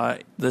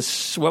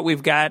 What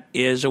we've got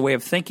is a way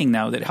of thinking,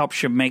 though, that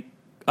helps you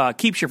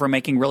keeps you from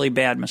making really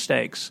bad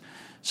mistakes.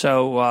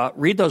 So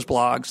read those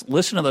blogs,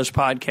 listen to those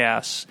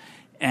podcasts,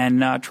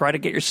 and try to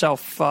get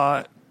yourself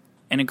and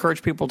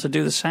encourage people to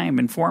do the same,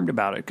 informed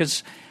about it.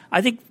 Because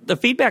I think the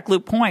feedback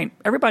loop point,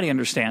 everybody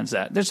understands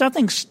that. There's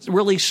nothing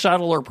really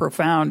subtle or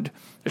profound.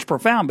 There's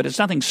profound, but it's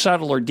nothing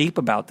subtle or deep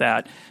about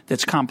that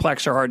that's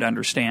complex or hard to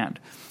understand.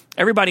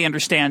 Everybody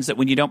understands that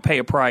when you don't pay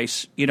a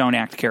price, you don't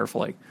act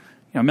carefully.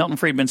 Milton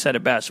Friedman said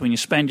it best. When you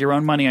spend your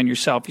own money on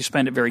yourself, you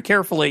spend it very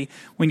carefully.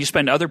 When you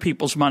spend other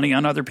people's money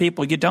on other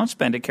people, you don't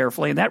spend it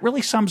carefully. And that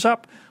really sums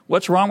up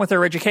what's wrong with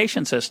our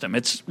education system.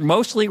 It's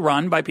mostly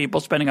run by people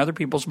spending other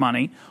people's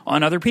money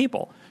on other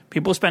people.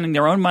 People spending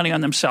their own money on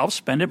themselves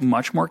spend it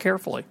much more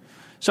carefully.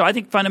 So I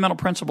think fundamental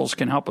principles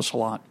can help us a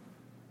lot.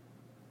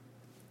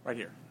 Right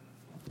here.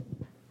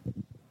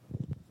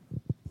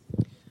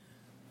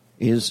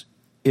 Is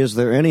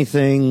there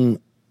anything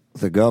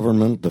the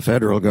government, the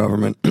federal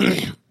government,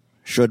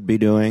 should be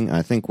doing?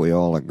 I think we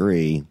all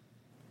agree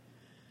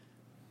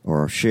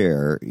or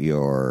share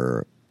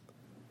your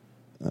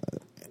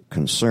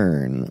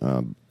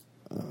concern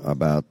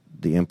about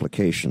the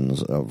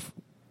implications of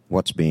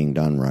what's being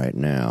done right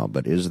now.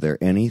 But is there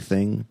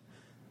anything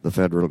the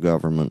federal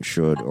government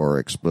should or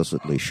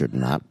explicitly should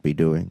not be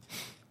doing?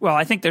 Well,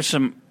 I think there's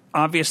some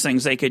obvious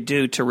things they could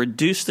do to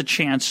reduce the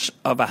chance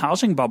of a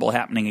housing bubble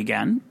happening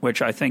again,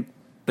 which I think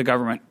the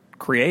government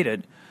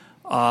created.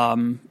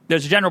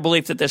 There's a general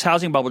belief that this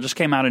housing bubble just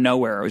came out of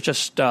nowhere. It was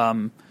just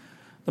the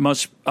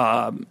most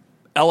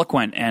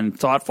eloquent and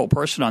thoughtful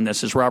person on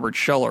this is Robert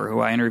Schiller, who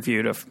I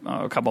interviewed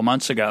a couple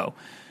months ago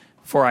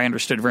before I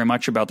understood very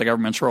much about the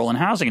government's role in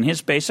housing. And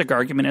his basic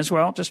argument is,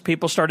 well, just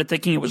people started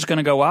thinking it was going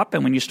to go up,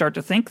 and when you start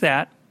to think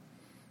that,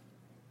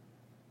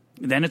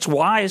 then it's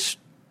wise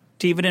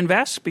to even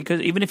invest,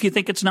 because even if you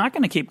think it's not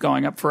going to keep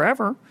going up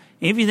forever,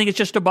 even if you think it's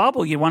just a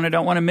bubble, you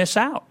don't want to miss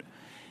out.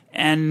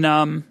 And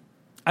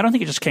I don't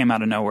think it just came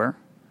out of nowhere.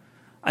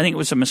 I think it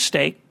was a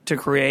mistake to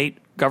create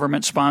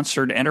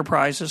government-sponsored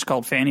enterprises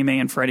called Fannie Mae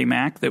and Freddie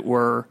Mac that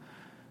were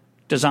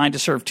designed to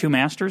serve two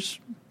masters,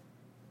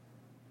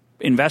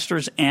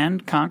 investors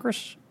and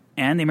Congress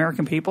and the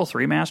American people,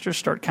 three masters,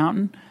 start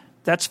counting.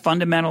 That's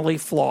fundamentally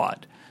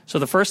flawed. So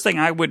the first thing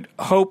I would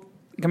hope,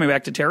 coming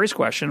back to Terry's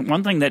question,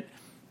 one thing that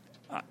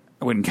I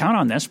wouldn't count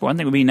on this, but one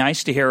thing would be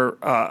nice to hear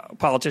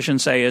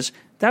politicians say is,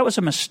 that was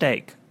a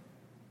mistake.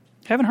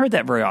 I haven't heard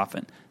that very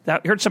often. I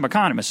heard some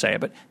economists say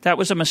it, but that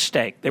was a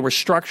mistake. They were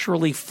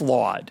structurally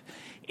flawed.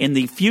 In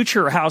the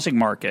future housing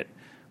market,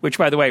 which,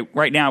 by the way,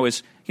 right now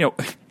is,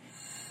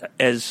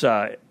 as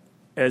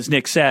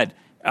Nick said,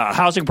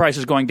 housing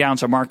prices going down,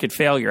 so market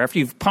failure. After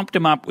you've pumped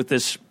them up with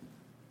this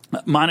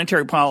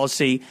monetary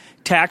policy,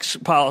 tax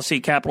policy,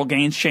 capital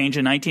gains change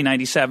in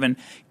 1997,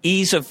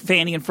 ease of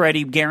Fannie and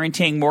Freddie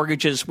guaranteeing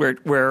mortgages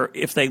where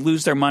if they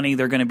lose their money,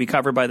 they're going to be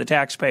covered by the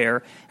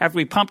taxpayer. After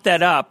we pump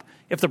that up,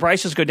 if the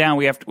prices go down,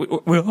 we got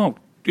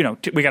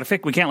to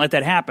fix. We can't let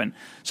that happen.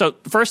 So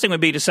the first thing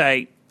would be to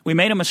say we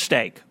made a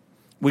mistake.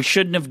 We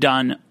shouldn't have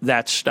done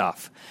that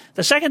stuff.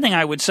 The second thing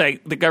I would say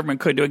the government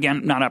could do,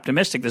 again, not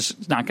optimistic, this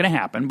is not going to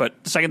happen,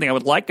 but the second thing I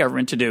would like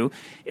government to do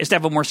is to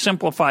have a more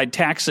simplified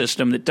tax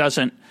system that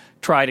doesn't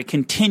try to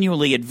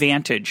continually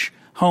advantage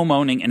home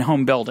owning and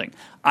home building.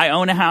 I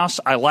own a house.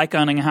 I like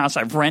owning a house.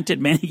 I've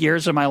rented many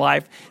years of my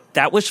life.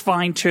 That was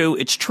fine, too.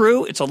 It's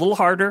true. It's a little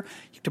harder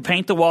to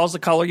paint the walls the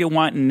color you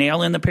want and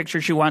nail in the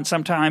pictures you want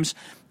sometimes.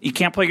 You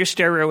can't play your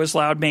stereo as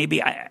loud,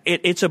 maybe.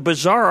 It's a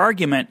bizarre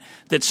argument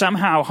that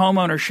somehow home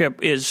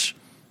ownership is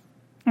 –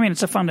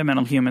 it's a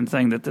fundamental human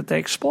thing that they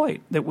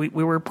exploit, that we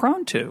were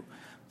prone to.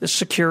 This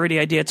security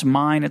idea, it's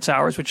mine, it's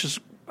ours, which is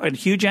a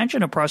huge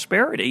engine of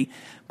prosperity,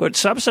 but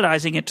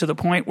subsidizing it to the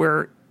point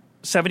where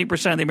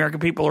 70% of the American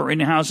people are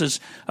in houses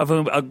of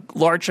whom a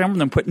large number of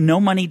them put no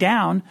money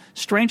down.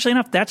 Strangely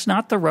enough, that's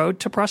not the road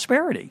to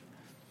prosperity.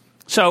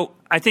 So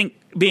I think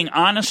being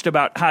honest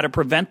about how to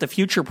prevent the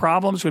future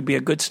problems would be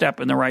a good step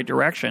in the right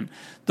direction.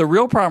 The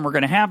real problem we're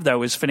going to have,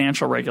 though, is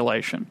financial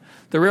regulation.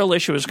 The real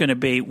issue is going to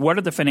be what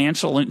are the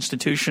financial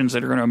institutions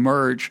that are going to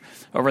emerge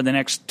over the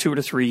next 2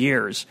 to 3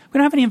 years. We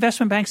don't have any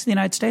investment banks in the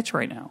United States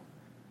right now.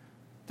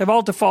 They've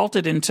all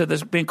defaulted into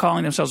this, being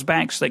calling themselves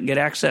banks that can get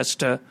access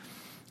to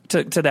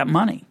that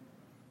money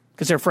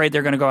because they're afraid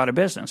they're going to go out of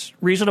business.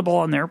 Reasonable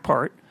on their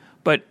part,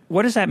 but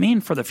what does that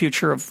mean for the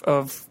future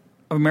of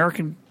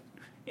American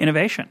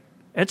innovation?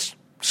 It's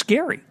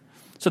scary.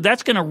 So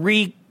that's going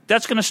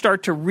to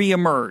start to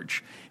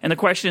reemerge. And the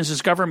question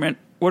is government,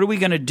 what are we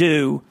going to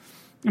do?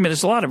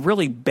 There's a lot of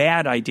really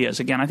bad ideas.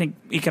 Again, I think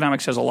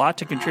economics has a lot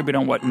to contribute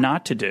on what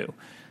not to do.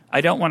 I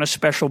don't want a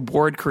special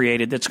board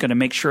created that's going to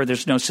make sure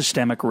there's no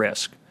systemic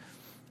risk.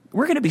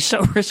 We're going to be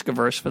so risk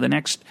averse for the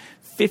next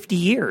 50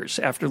 years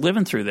after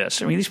living through this.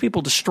 These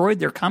people destroyed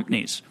their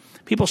companies.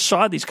 People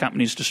saw these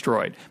companies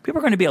destroyed. People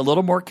are going to be a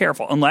little more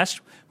careful unless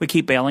we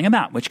keep bailing them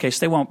out, in which case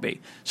they won't be.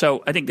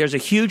 So I think there's a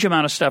huge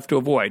amount of stuff to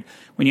avoid.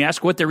 When you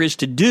ask what there is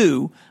to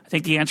do, I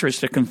think the answer is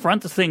to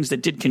confront the things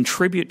that did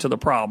contribute to the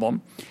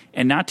problem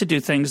and not to do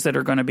things that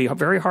are going to be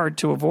very hard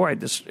to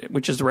avoid,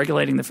 which is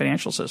regulating the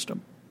financial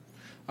system.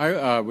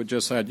 I would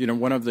just add,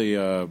 one of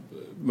the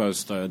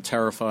most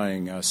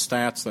terrifying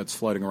stats that's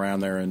floating around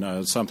there,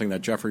 and something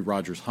that Jeffrey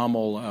Rogers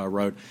Hummel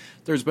wrote,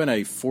 there's been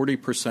a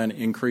 40%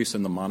 increase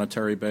in the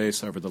monetary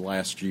base over the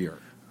last year.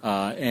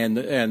 And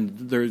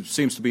there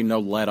seems to be no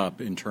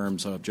let-up in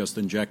terms of just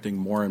injecting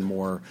more and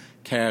more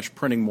cash,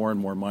 printing more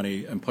and more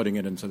money, and putting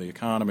it into the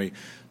economy.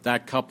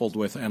 That coupled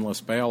with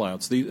endless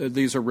bailouts,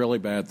 these are really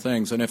bad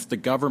things. And if the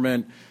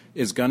government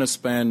is going to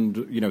spend,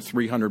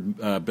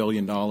 $300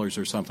 billion or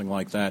something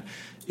like that,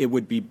 it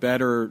would be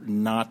better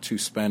not to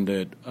spend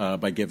it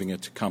by giving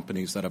it to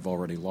companies that have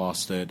already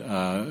lost it.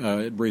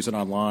 At Reason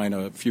Online,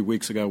 a few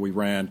weeks ago, we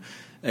ran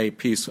a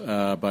piece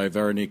by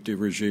Veronique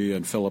Duvergy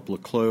and Philip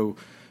Leclue,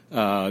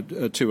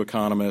 two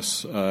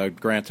economists,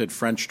 granted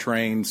French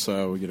trained,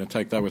 so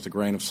take that with a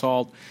grain of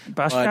salt.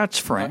 Basquiat's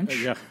French.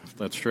 Yeah,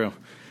 that's true.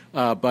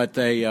 But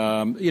they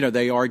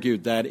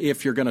argued that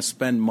if you're going to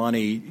spend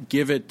money,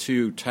 give it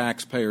to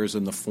taxpayers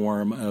in the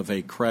form of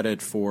a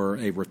credit for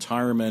a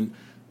retirement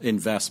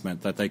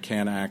investment that they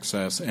can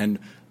access, and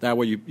that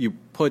way you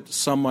put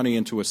some money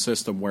into a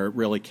system where it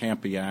really can't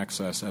be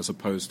accessed, as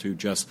opposed to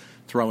just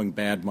throwing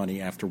bad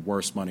money after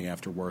worse money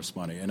after worse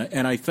money.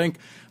 And I think,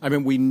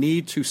 we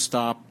need to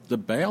stop the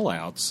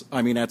bailouts.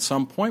 At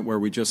some point where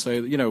we just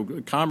say,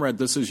 comrade,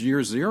 this is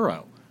year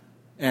zero.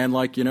 And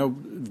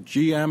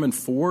GM and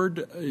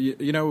Ford,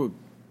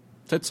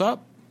 tits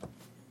up.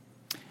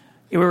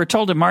 We were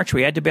told in March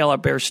we had to bail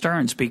out Bear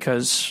Stearns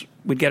because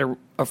we'd get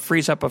a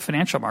freeze up of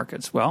financial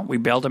markets. Well, we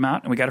bailed them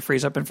out, and we got a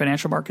freeze up in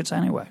financial markets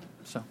anyway.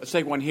 So let's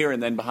take one here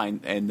and then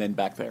behind, and then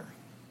back there.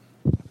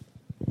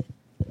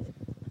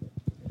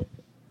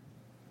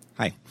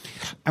 Hi.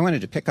 I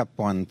wanted to pick up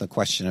on the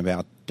question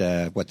about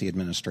what the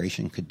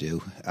administration could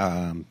do.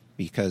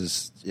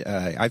 Because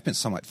I've been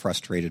somewhat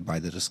frustrated by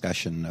the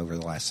discussion over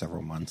the last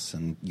several months,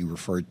 and you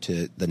referred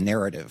to the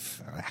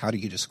narrative. How do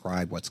you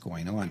describe what's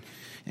going on?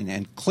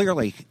 And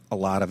clearly a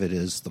lot of it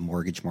is the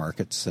mortgage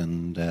markets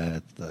and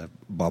the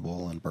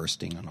bubble and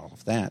bursting and all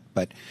of that.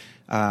 But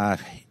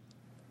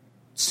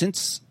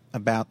since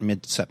about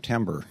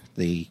mid-September,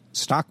 the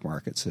stock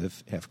markets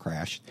have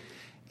crashed,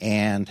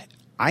 and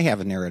I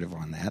have a narrative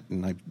on that,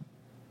 and I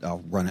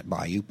I'll run it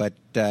by you. But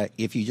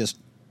if you just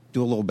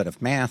do a little bit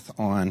of math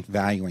on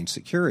valuing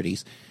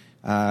securities,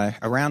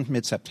 around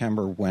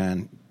mid-September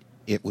when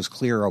it was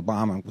clear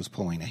Obama was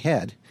pulling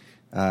ahead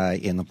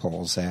in the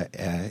polls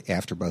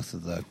after both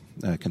of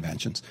the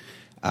conventions,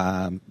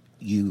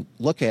 you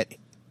look at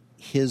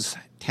his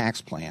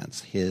tax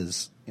plans,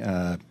 his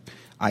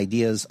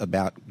ideas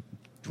about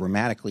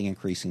dramatically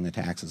increasing the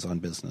taxes on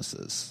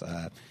businesses,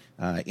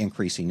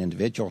 increasing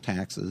individual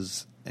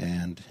taxes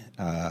and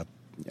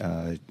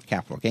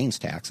capital gains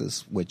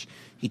taxes, which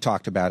he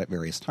talked about at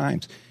various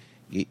times.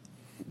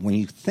 When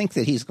you think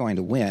that he's going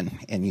to win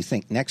and you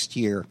think next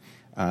year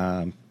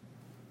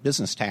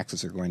business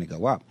taxes are going to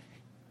go up,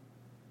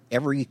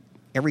 every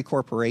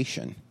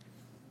corporation,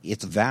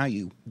 its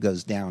value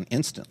goes down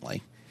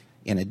instantly.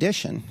 In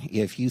addition,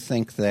 if you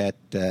think that,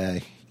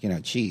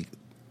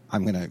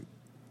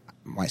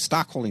 my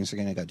stock holdings are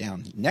going to go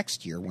down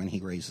next year when he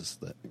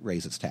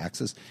raises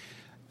taxes,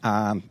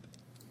 and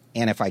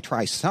if I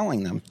try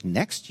selling them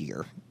next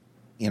year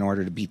in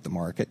order to beat the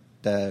market,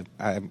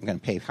 I'm going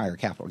to pay higher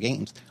capital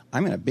gains.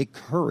 I'm in a big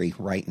hurry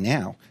right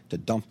now to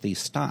dump these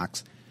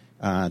stocks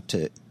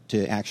to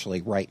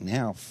actually right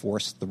now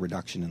force the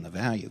reduction in the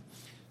value.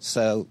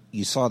 So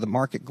you saw the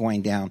market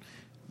going down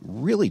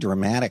really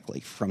dramatically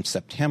from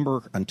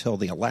September until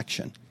the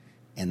election.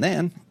 And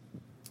then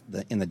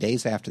in the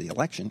days after the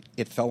election,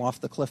 it fell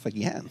off the cliff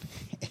again.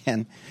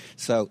 And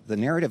so the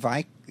narrative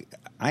I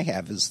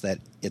have is that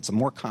it's a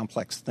more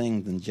complex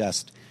thing than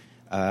just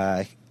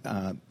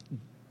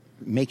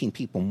making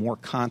people more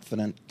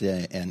confident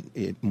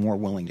and more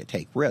willing to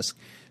take risk.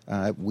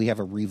 We have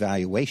a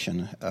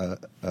revaluation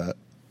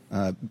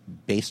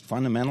based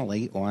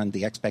fundamentally on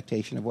the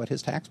expectation of what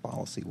his tax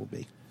policy will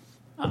be.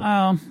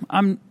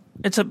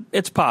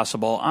 It's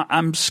possible.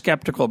 I'm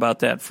skeptical about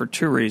that for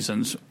two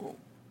reasons.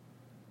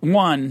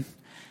 One,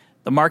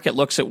 the market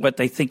looks at what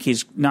they think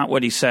he's not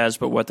what he says,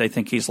 but what they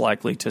think he's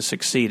likely to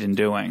succeed in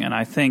doing. And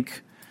I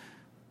think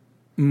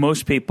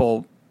most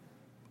people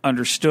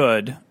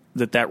understood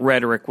that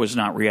rhetoric was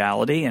not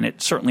reality, and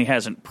it certainly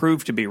hasn't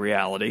proved to be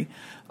reality.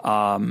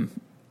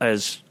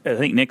 As I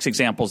think Nick's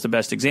example is the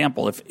best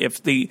example.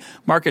 If the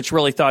markets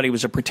really thought he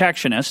was a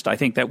protectionist, I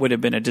think that would have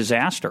been a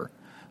disaster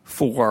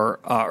for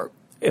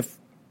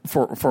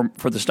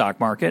the stock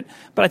market.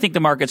 But I think the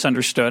markets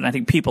understood, and I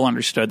think people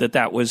understood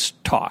that was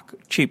talk,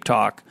 cheap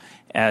talk,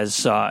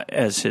 as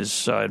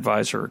his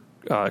advisor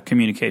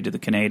communicated to the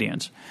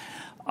Canadians.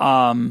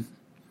 John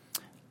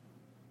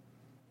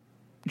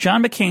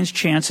McCain's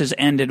chances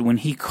ended when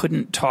he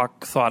couldn't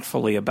talk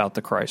thoughtfully about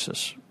the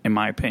crisis, in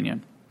my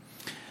opinion.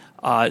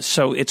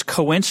 So it's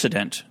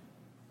coincident.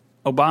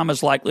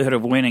 Obama's likelihood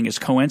of winning is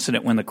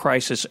coincident when the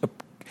crisis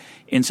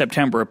in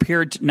September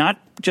appeared, not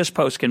just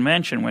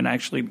post-convention, when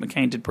actually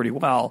McCain did pretty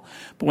well,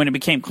 but when it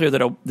became clear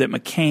that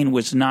McCain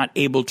was not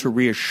able to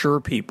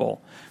reassure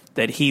people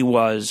that he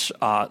was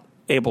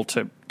able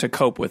to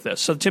cope with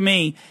this. So to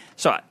me,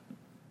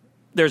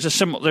 there's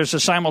a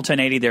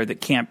simultaneity there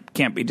that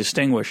can't be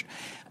distinguished.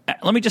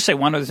 Let me just say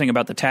one other thing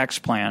about the tax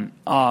plan.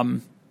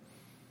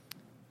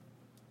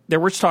 There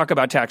was talk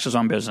about taxes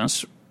on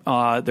business.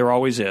 There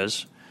always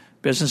is.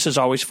 Businesses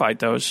always fight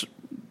those.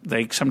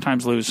 They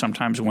sometimes lose,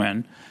 sometimes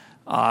win.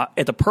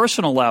 At the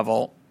personal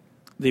level,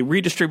 the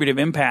redistributive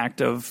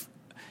impact of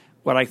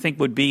what I think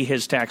would be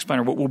his tax plan,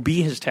 or what will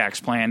be his tax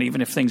plan,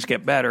 even if things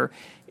get better,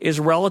 is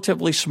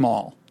relatively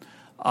small.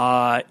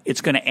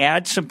 It's going to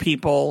add some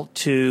people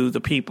to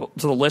the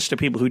list of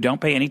people who don't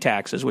pay any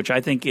taxes, which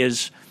I think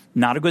is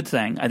not a good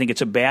thing. I think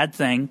it's a bad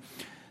thing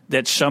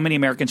that so many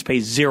Americans pay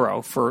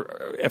zero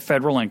for a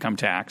federal income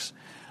tax.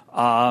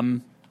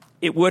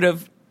 It would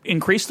have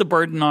increased the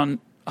burden on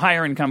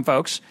higher income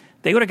folks.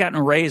 They would have gotten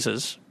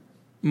raises,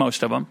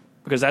 most of them,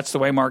 because that's the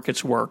way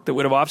markets work. That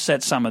would have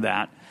offset some of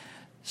that.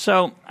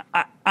 So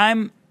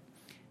I'm,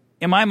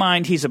 in my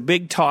mind, he's a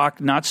big talk,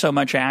 not so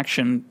much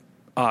action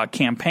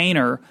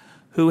campaigner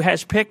who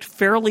has picked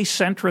fairly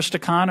centrist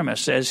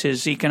economists as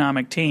his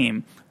economic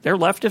team. They're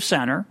left of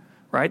center,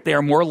 right? They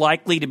are more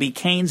likely to be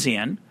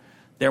Keynesian.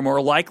 They're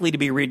more likely to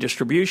be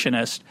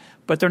redistributionist,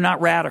 but they're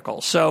not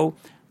radical. So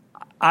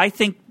I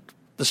think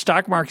the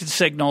stock market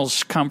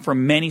signals come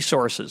from many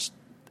sources.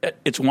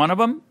 It's one of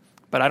them,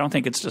 but I don't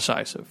think it's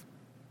decisive.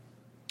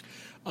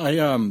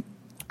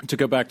 To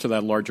go back to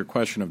that larger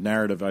question of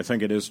narrative, I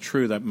think it is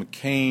true that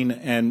McCain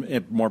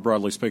and, more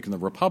broadly speaking, the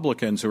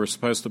Republicans, who are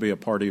supposed to be a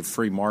party of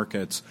free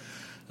markets,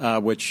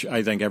 which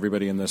I think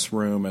everybody in this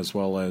room, as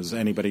well as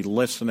anybody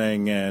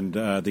listening and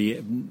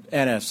the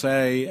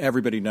NSA,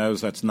 everybody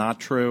knows that's not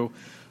true.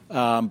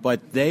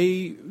 But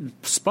they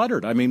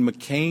sputtered. I mean,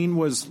 McCain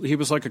was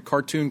like a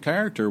cartoon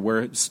character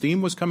where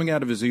steam was coming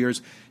out of his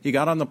ears. He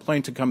got on the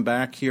plane to come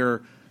back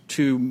here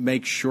to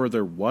make sure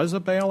there was a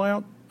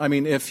bailout. I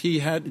mean, if he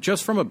had,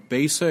 just from a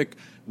basic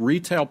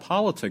retail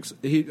politics,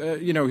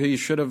 he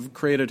should have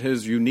created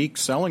his unique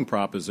selling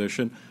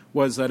proposition,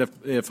 was that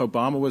if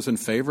Obama was in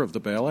favor of the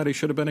bailout, he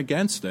should have been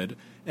against it,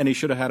 and he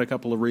should have had a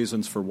couple of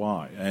reasons for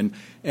why.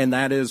 And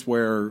that is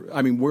where,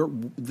 I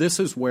mean, this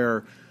is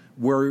where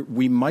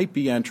we might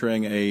be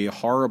entering a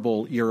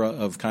horrible era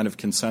of kind of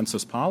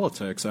consensus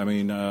politics. I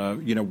mean,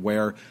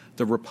 where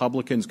the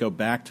Republicans go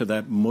back to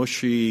that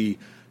mushy,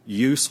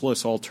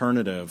 useless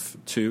alternative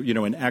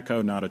to, an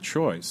echo, not a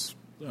choice.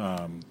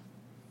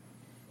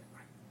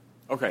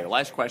 Okay,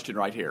 last question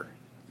right here.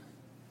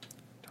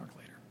 Talk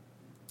later.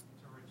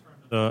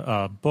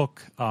 The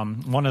book,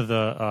 one of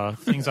the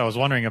things I was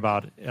wondering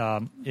about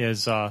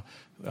is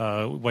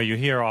what you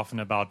hear often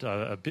about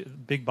a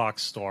big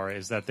box store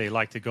is that they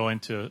like to go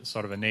into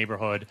sort of a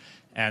neighborhood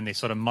and they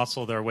sort of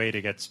muscle their way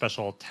to get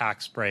special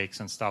tax breaks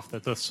and stuff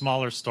that the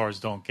smaller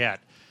stores don't get.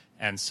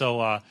 And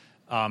so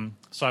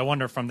so I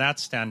wonder from that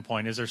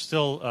standpoint, is there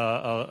still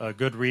a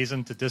good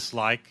reason to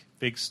dislike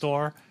big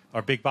store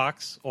or big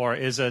box, or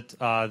is it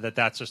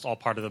that's just all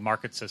part of the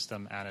market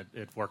system and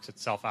it works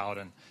itself out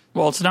and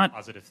it's not a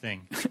positive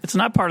thing? It's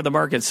not part of the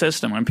market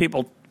system. When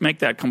people make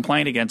that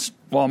complaint against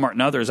Walmart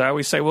and others, I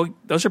always say, well,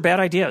 those are bad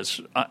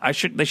ideas.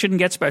 They shouldn't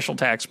get special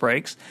tax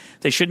breaks.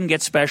 They shouldn't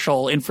get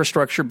special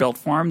infrastructure built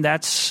for them.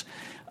 That's,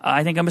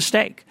 I think, a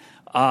mistake.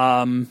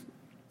 And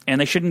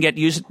they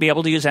shouldn't be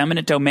able to use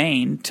eminent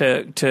domain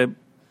to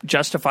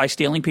justify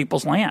stealing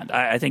people's land.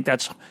 I think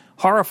that's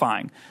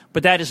horrifying.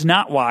 But that is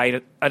not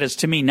why. That is,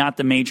 to me, not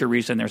the major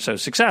reason they're so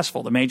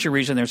successful. The major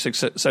reason they're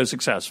so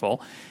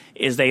successful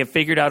is they have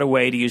figured out a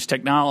way to use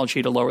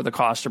technology to lower the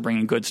cost of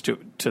bringing goods to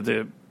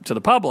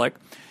the public.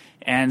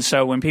 And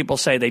so when people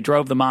say they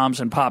drove the moms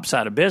and pops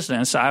out of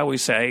business, I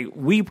always say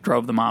we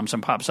drove the moms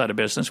and pops out of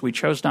business. We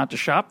chose not to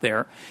shop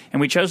there.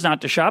 And we chose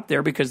not to shop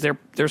there because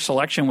their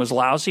selection was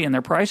lousy and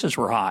their prices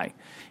were high.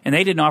 And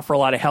they didn't offer a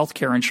lot of health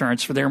care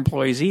insurance for their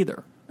employees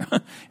either.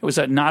 It was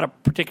not a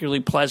particularly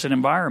pleasant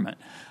environment.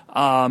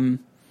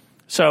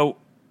 So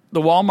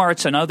the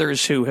Walmarts and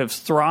others who have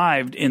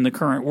thrived in the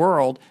current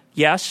world,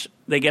 yes,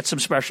 they get some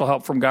special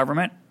help from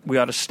government. We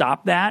ought to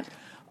stop that.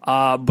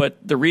 But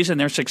the reason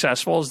they're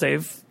successful is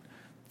they've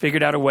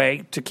figured out a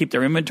way to keep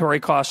their inventory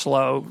costs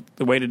low,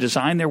 the way to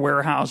design their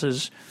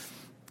warehouses.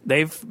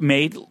 They've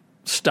made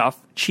stuff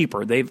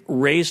cheaper. They've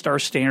raised our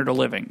standard of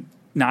living,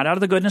 not out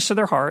of the goodness of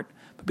their heart,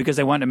 but because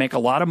they wanted to make a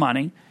lot of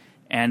money.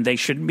 And they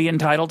shouldn't be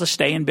entitled to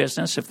stay in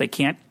business. If they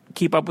can't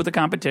keep up with the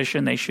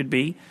competition, they should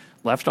be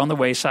left on the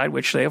wayside,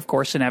 which they, of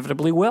course,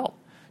 inevitably will,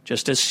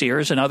 just as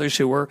Sears and others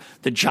who were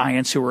the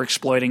giants who were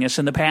exploiting us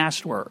in the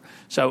past were.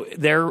 So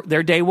their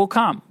day will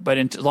come. But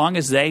as long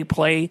as they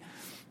play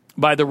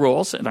by the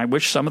rules, and I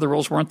wish some of the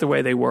rules weren't the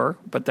way they were,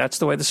 but that's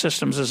the way the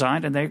system's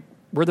designed, and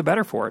we're the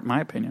better for it, in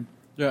my opinion.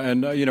 Yeah,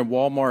 and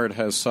Walmart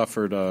has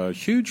suffered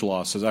huge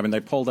losses. I mean, they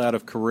pulled out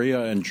of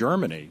Korea and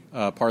Germany,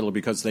 partly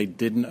because they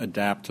didn't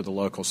adapt to the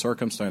local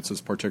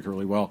circumstances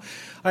particularly well.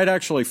 I had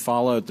actually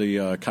followed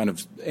the kind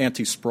of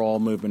anti-sprawl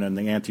movement and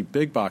the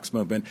anti-big box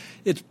movement.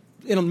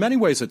 In many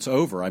ways, it's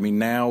over. I mean,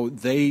 now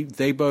they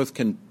both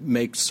can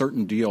make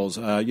certain deals.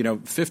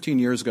 15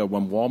 years ago,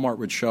 when Walmart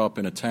would show up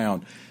in a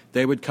town,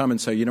 they would come and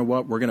say, you know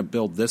what, we're going to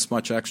build this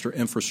much extra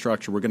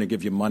infrastructure. We're going to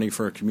give you money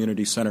for a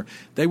community center.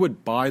 They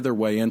would buy their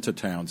way into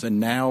towns,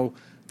 and now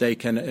they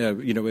can,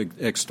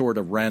 extort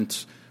a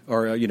rent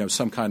or,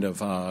 some kind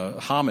of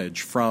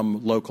homage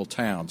from local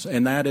towns.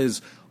 And that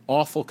is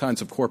awful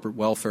kinds of corporate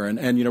welfare.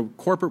 And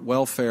corporate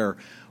welfare,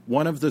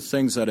 one of the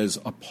things that is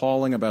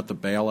appalling about the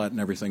bailout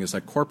and everything is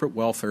that corporate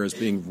welfare is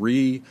being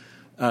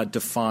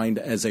redefined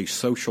as a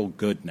social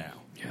good now.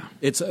 Yeah.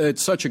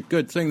 It's such a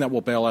good thing that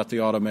we'll bail out the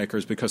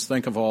automakers, because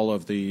think of all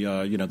of the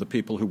the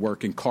people who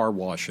work in car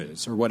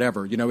washes or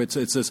whatever. It's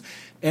this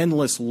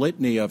endless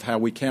litany of how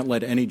we can't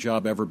let any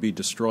job ever be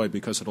destroyed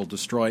because it'll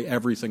destroy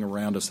everything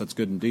around us that's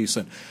good and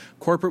decent.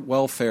 Corporate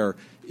welfare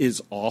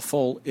is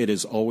awful. It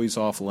is always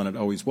awful, and it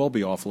always will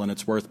be awful, and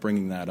it's worth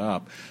bringing that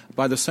up.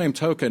 By the same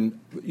token,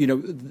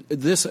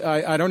 this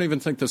I don't even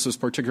think this is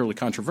particularly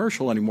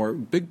controversial anymore.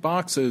 Big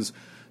boxes.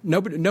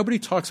 Nobody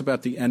talks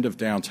about the end of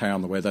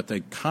downtown the way that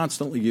they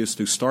constantly used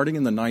to, starting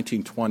in the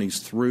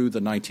 1920s through the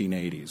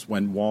 1980s,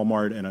 when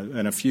Walmart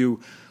and a few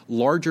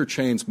larger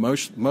chains,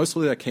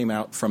 mostly that came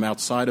out from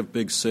outside of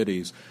big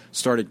cities,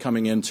 started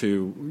coming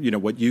into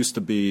what used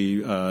to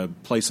be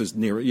places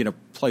near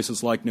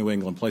places like New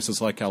England, places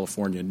like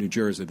California, New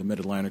Jersey, the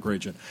Mid-Atlantic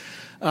region.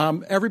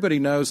 Everybody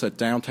knows that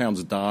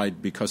downtowns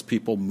died because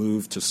people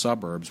moved to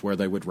suburbs where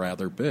they would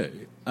rather be,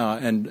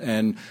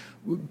 and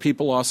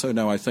people also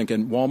know, I think,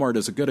 and Walmart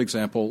is a good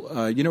example.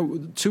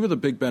 Two of the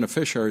big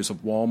beneficiaries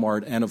of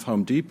Walmart and of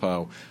Home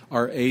Depot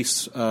are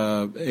Ace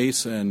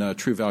and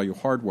True Value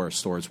hardware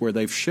stores, where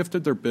they've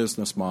shifted their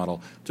business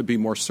model to be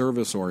more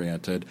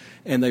service-oriented,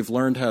 and they've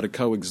learned how to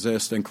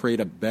coexist and create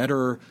a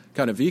better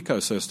kind of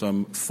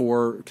ecosystem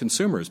for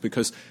consumers,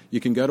 because you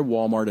can go to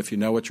Walmart if you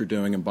know what you're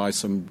doing and buy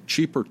some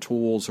cheaper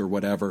tools or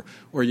whatever,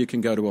 or you can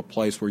go to a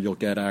place where you'll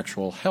get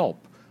actual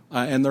help.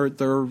 And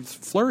they're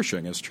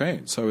flourishing as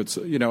chains. So it's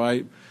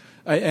I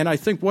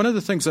think one of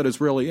the things that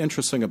is really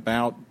interesting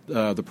about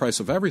The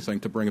Price of Everything,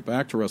 to bring it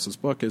back to Russ's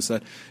book, is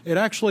that it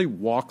actually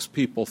walks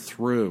people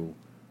through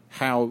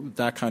how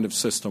that kind of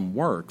system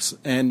works.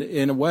 And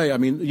in a way, I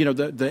mean,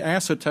 the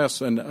acid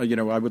tests, and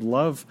I would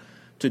love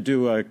to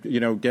do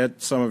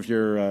get some of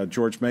your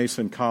George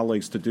Mason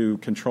colleagues to do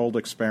controlled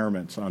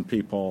experiments on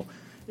people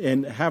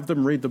and have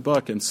them read the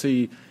book and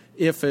see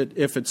if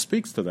it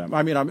speaks to them.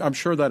 I mean, I'm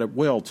sure that it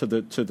will to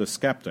the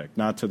skeptic,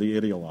 not to the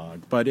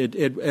ideologue, but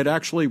it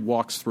actually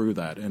walks through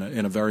that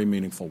in a very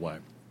meaningful way.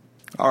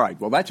 All right.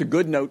 Well, that's a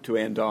good note to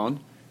end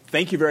on.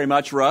 Thank you very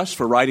much, Russ,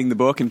 for writing the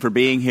book and for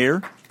being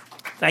here.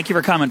 Thank you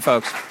for coming,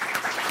 folks.